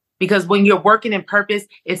in it. Because when you're working in purpose,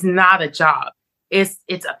 it's not a job. It's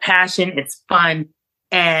a passion. It's fun.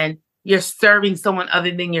 And you're serving someone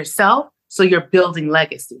other than yourself. So you're building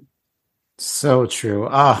legacy. So true.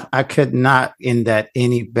 I could not end that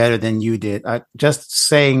any better than you did. Just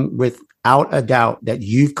saying without a doubt that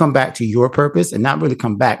you've come back to your purpose and not really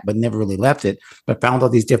come back, but never really left it, but found all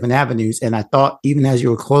these different avenues. And I thought even as you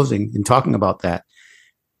were closing and talking about that,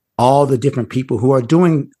 all the different people who are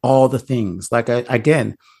doing all the things, like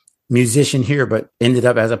again, musician here, but ended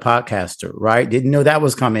up as a podcaster, right? Didn't know that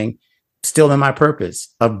was coming. Still in my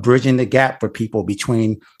purpose of bridging the gap for people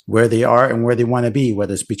between where they are and where they want to be,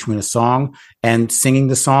 whether it's between a song and singing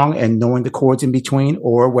the song and knowing the chords in between,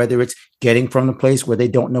 or whether it's getting from the place where they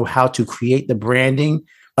don't know how to create the branding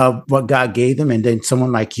of what God gave them. And then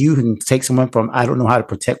someone like you who can take someone from, I don't know how to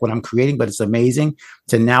protect what I'm creating, but it's amazing,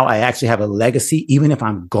 to now I actually have a legacy, even if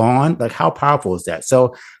I'm gone. Like, how powerful is that?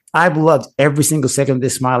 So I've loved every single second of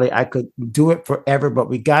this, Smiley. I could do it forever, but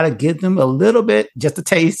we got to give them a little bit, just a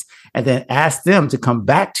taste, and then ask them to come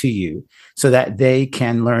back to you so that they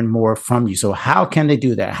can learn more from you. So how can they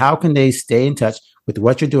do that? How can they stay in touch with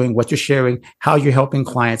what you're doing, what you're sharing, how you're helping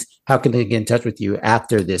clients? How can they get in touch with you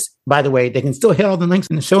after this? By the way, they can still hit all the links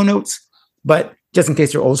in the show notes, but just in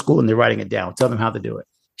case they're old school and they're writing it down, tell them how to do it.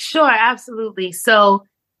 Sure, absolutely. So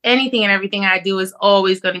anything and everything I do is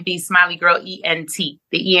always going to be SmileyGirl ENT.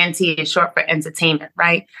 The ENT is short for entertainment,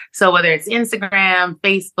 right? So whether it's Instagram,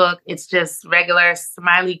 Facebook, it's just regular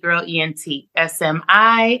SmileyGirl ENT.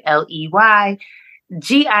 SmileyGirlENT.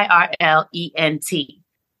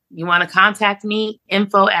 You want to contact me?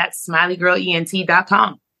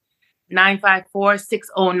 info@SmileyGirlENT.com.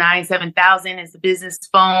 954-609-7000 is the business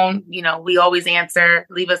phone. We always answer.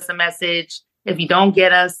 Leave us a message. If you don't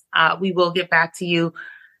get us, we will get back to you.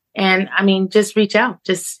 And just reach out.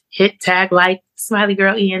 Just hit tag like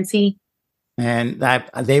SmileyGirl ENT. And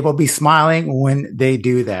they will be smiling when they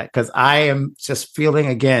do that, because I am just feeling,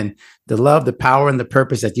 again, the love, the power, and the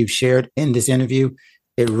purpose that you've shared in this interview.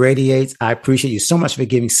 It radiates. I appreciate you so much for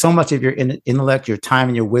giving so much of your intellect, your time,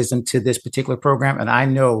 and your wisdom to this particular program. And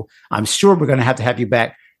I'm sure we're going to have you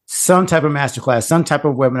back, some type of masterclass, some type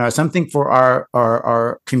of webinar, something for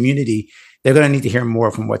our community. They're going to need to hear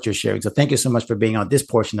more from what you're sharing. So thank you so much for being on this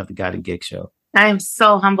portion of the God and Gig Show. I am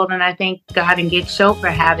so humbled, and I thank God and Gig Show for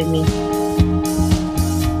having me.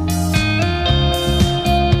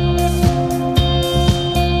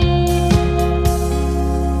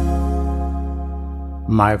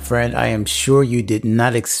 My friend, I am sure you did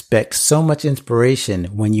not expect so much inspiration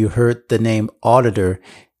when you heard the name auditor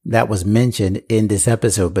that was mentioned in this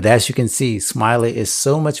episode. But as you can see, Smiley is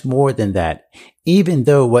so much more than that. Even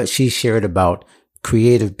though what she shared about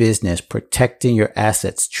creative business, protecting your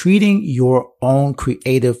assets, treating your own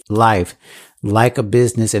creative life like a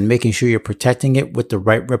business and making sure you're protecting it with the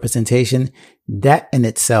right representation, that in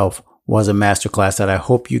itself was a masterclass that I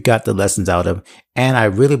hope you got the lessons out of. And I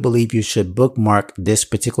really believe you should bookmark this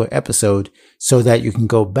particular episode so that you can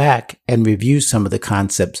go back and review some of the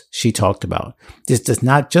concepts she talked about. This does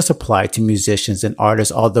not just apply to musicians and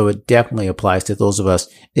artists, although it definitely applies to those of us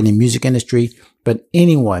in the music industry, but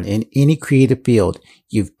anyone in any creative field.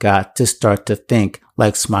 You've got to start to think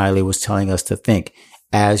like Smiley was telling us to think,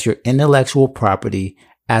 as your intellectual property,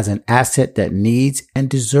 as an asset that needs and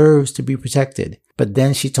deserves to be protected. But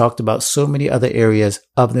then she talked about so many other areas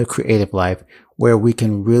of the creative life where we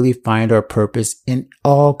can really find our purpose in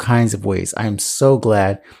all kinds of ways. I'm so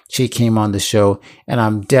glad she came on the show, and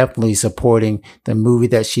I'm definitely supporting the movie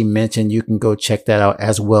that she mentioned. You can go check that out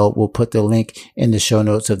as well. We'll put the link in the show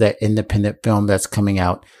notes of that independent film that's coming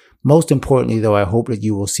out. Most importantly, though, I hope that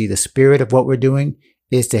you will see the spirit of what we're doing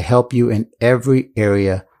is to help you in every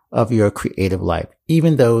area of your creative life,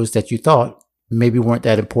 even those that you thought maybe weren't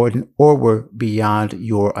that important or were beyond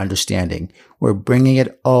your understanding. We're bringing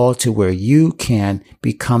it all to where you can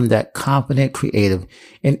become that confident creative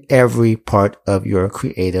in every part of your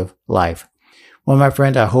creative life. Well, my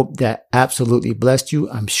friend, I hope that absolutely blessed you.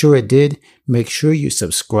 I'm sure it did. Make sure you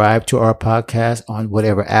subscribe to our podcast on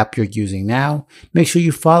whatever app you're using now. Make sure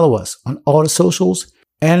you follow us on all the socials.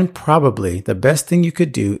 And probably the best thing you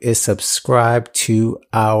could do is subscribe to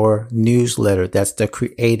our newsletter. That's the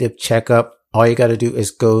Creative Checkup. All you got to do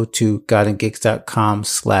is go to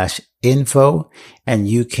godandgigs.com/info, and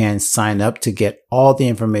you can sign up to get all the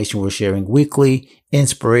information we're sharing weekly,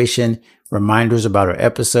 inspiration, reminders about our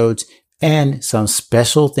episodes, and some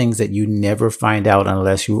special things that you never find out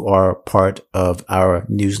unless you are part of our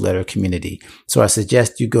newsletter community. So I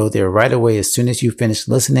suggest you go there right away as soon as you finish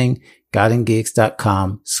listening,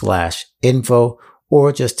 godandgigs.com/info,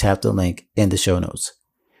 or just tap the link in the show notes.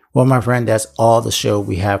 Well, my friend, that's all the show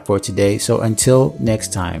we have for today. So until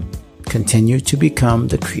next time, continue to become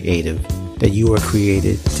the creative that you are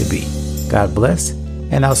created to be. God bless,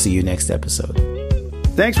 and I'll see you next episode.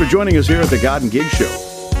 Thanks for joining us here at the God and Gig Show.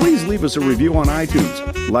 Please leave us a review on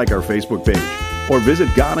iTunes, like our Facebook page, or visit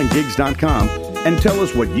godandgigs.com and tell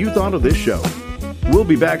us what you thought of this show. We'll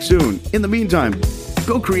be back soon. In the meantime,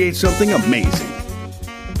 go create something amazing.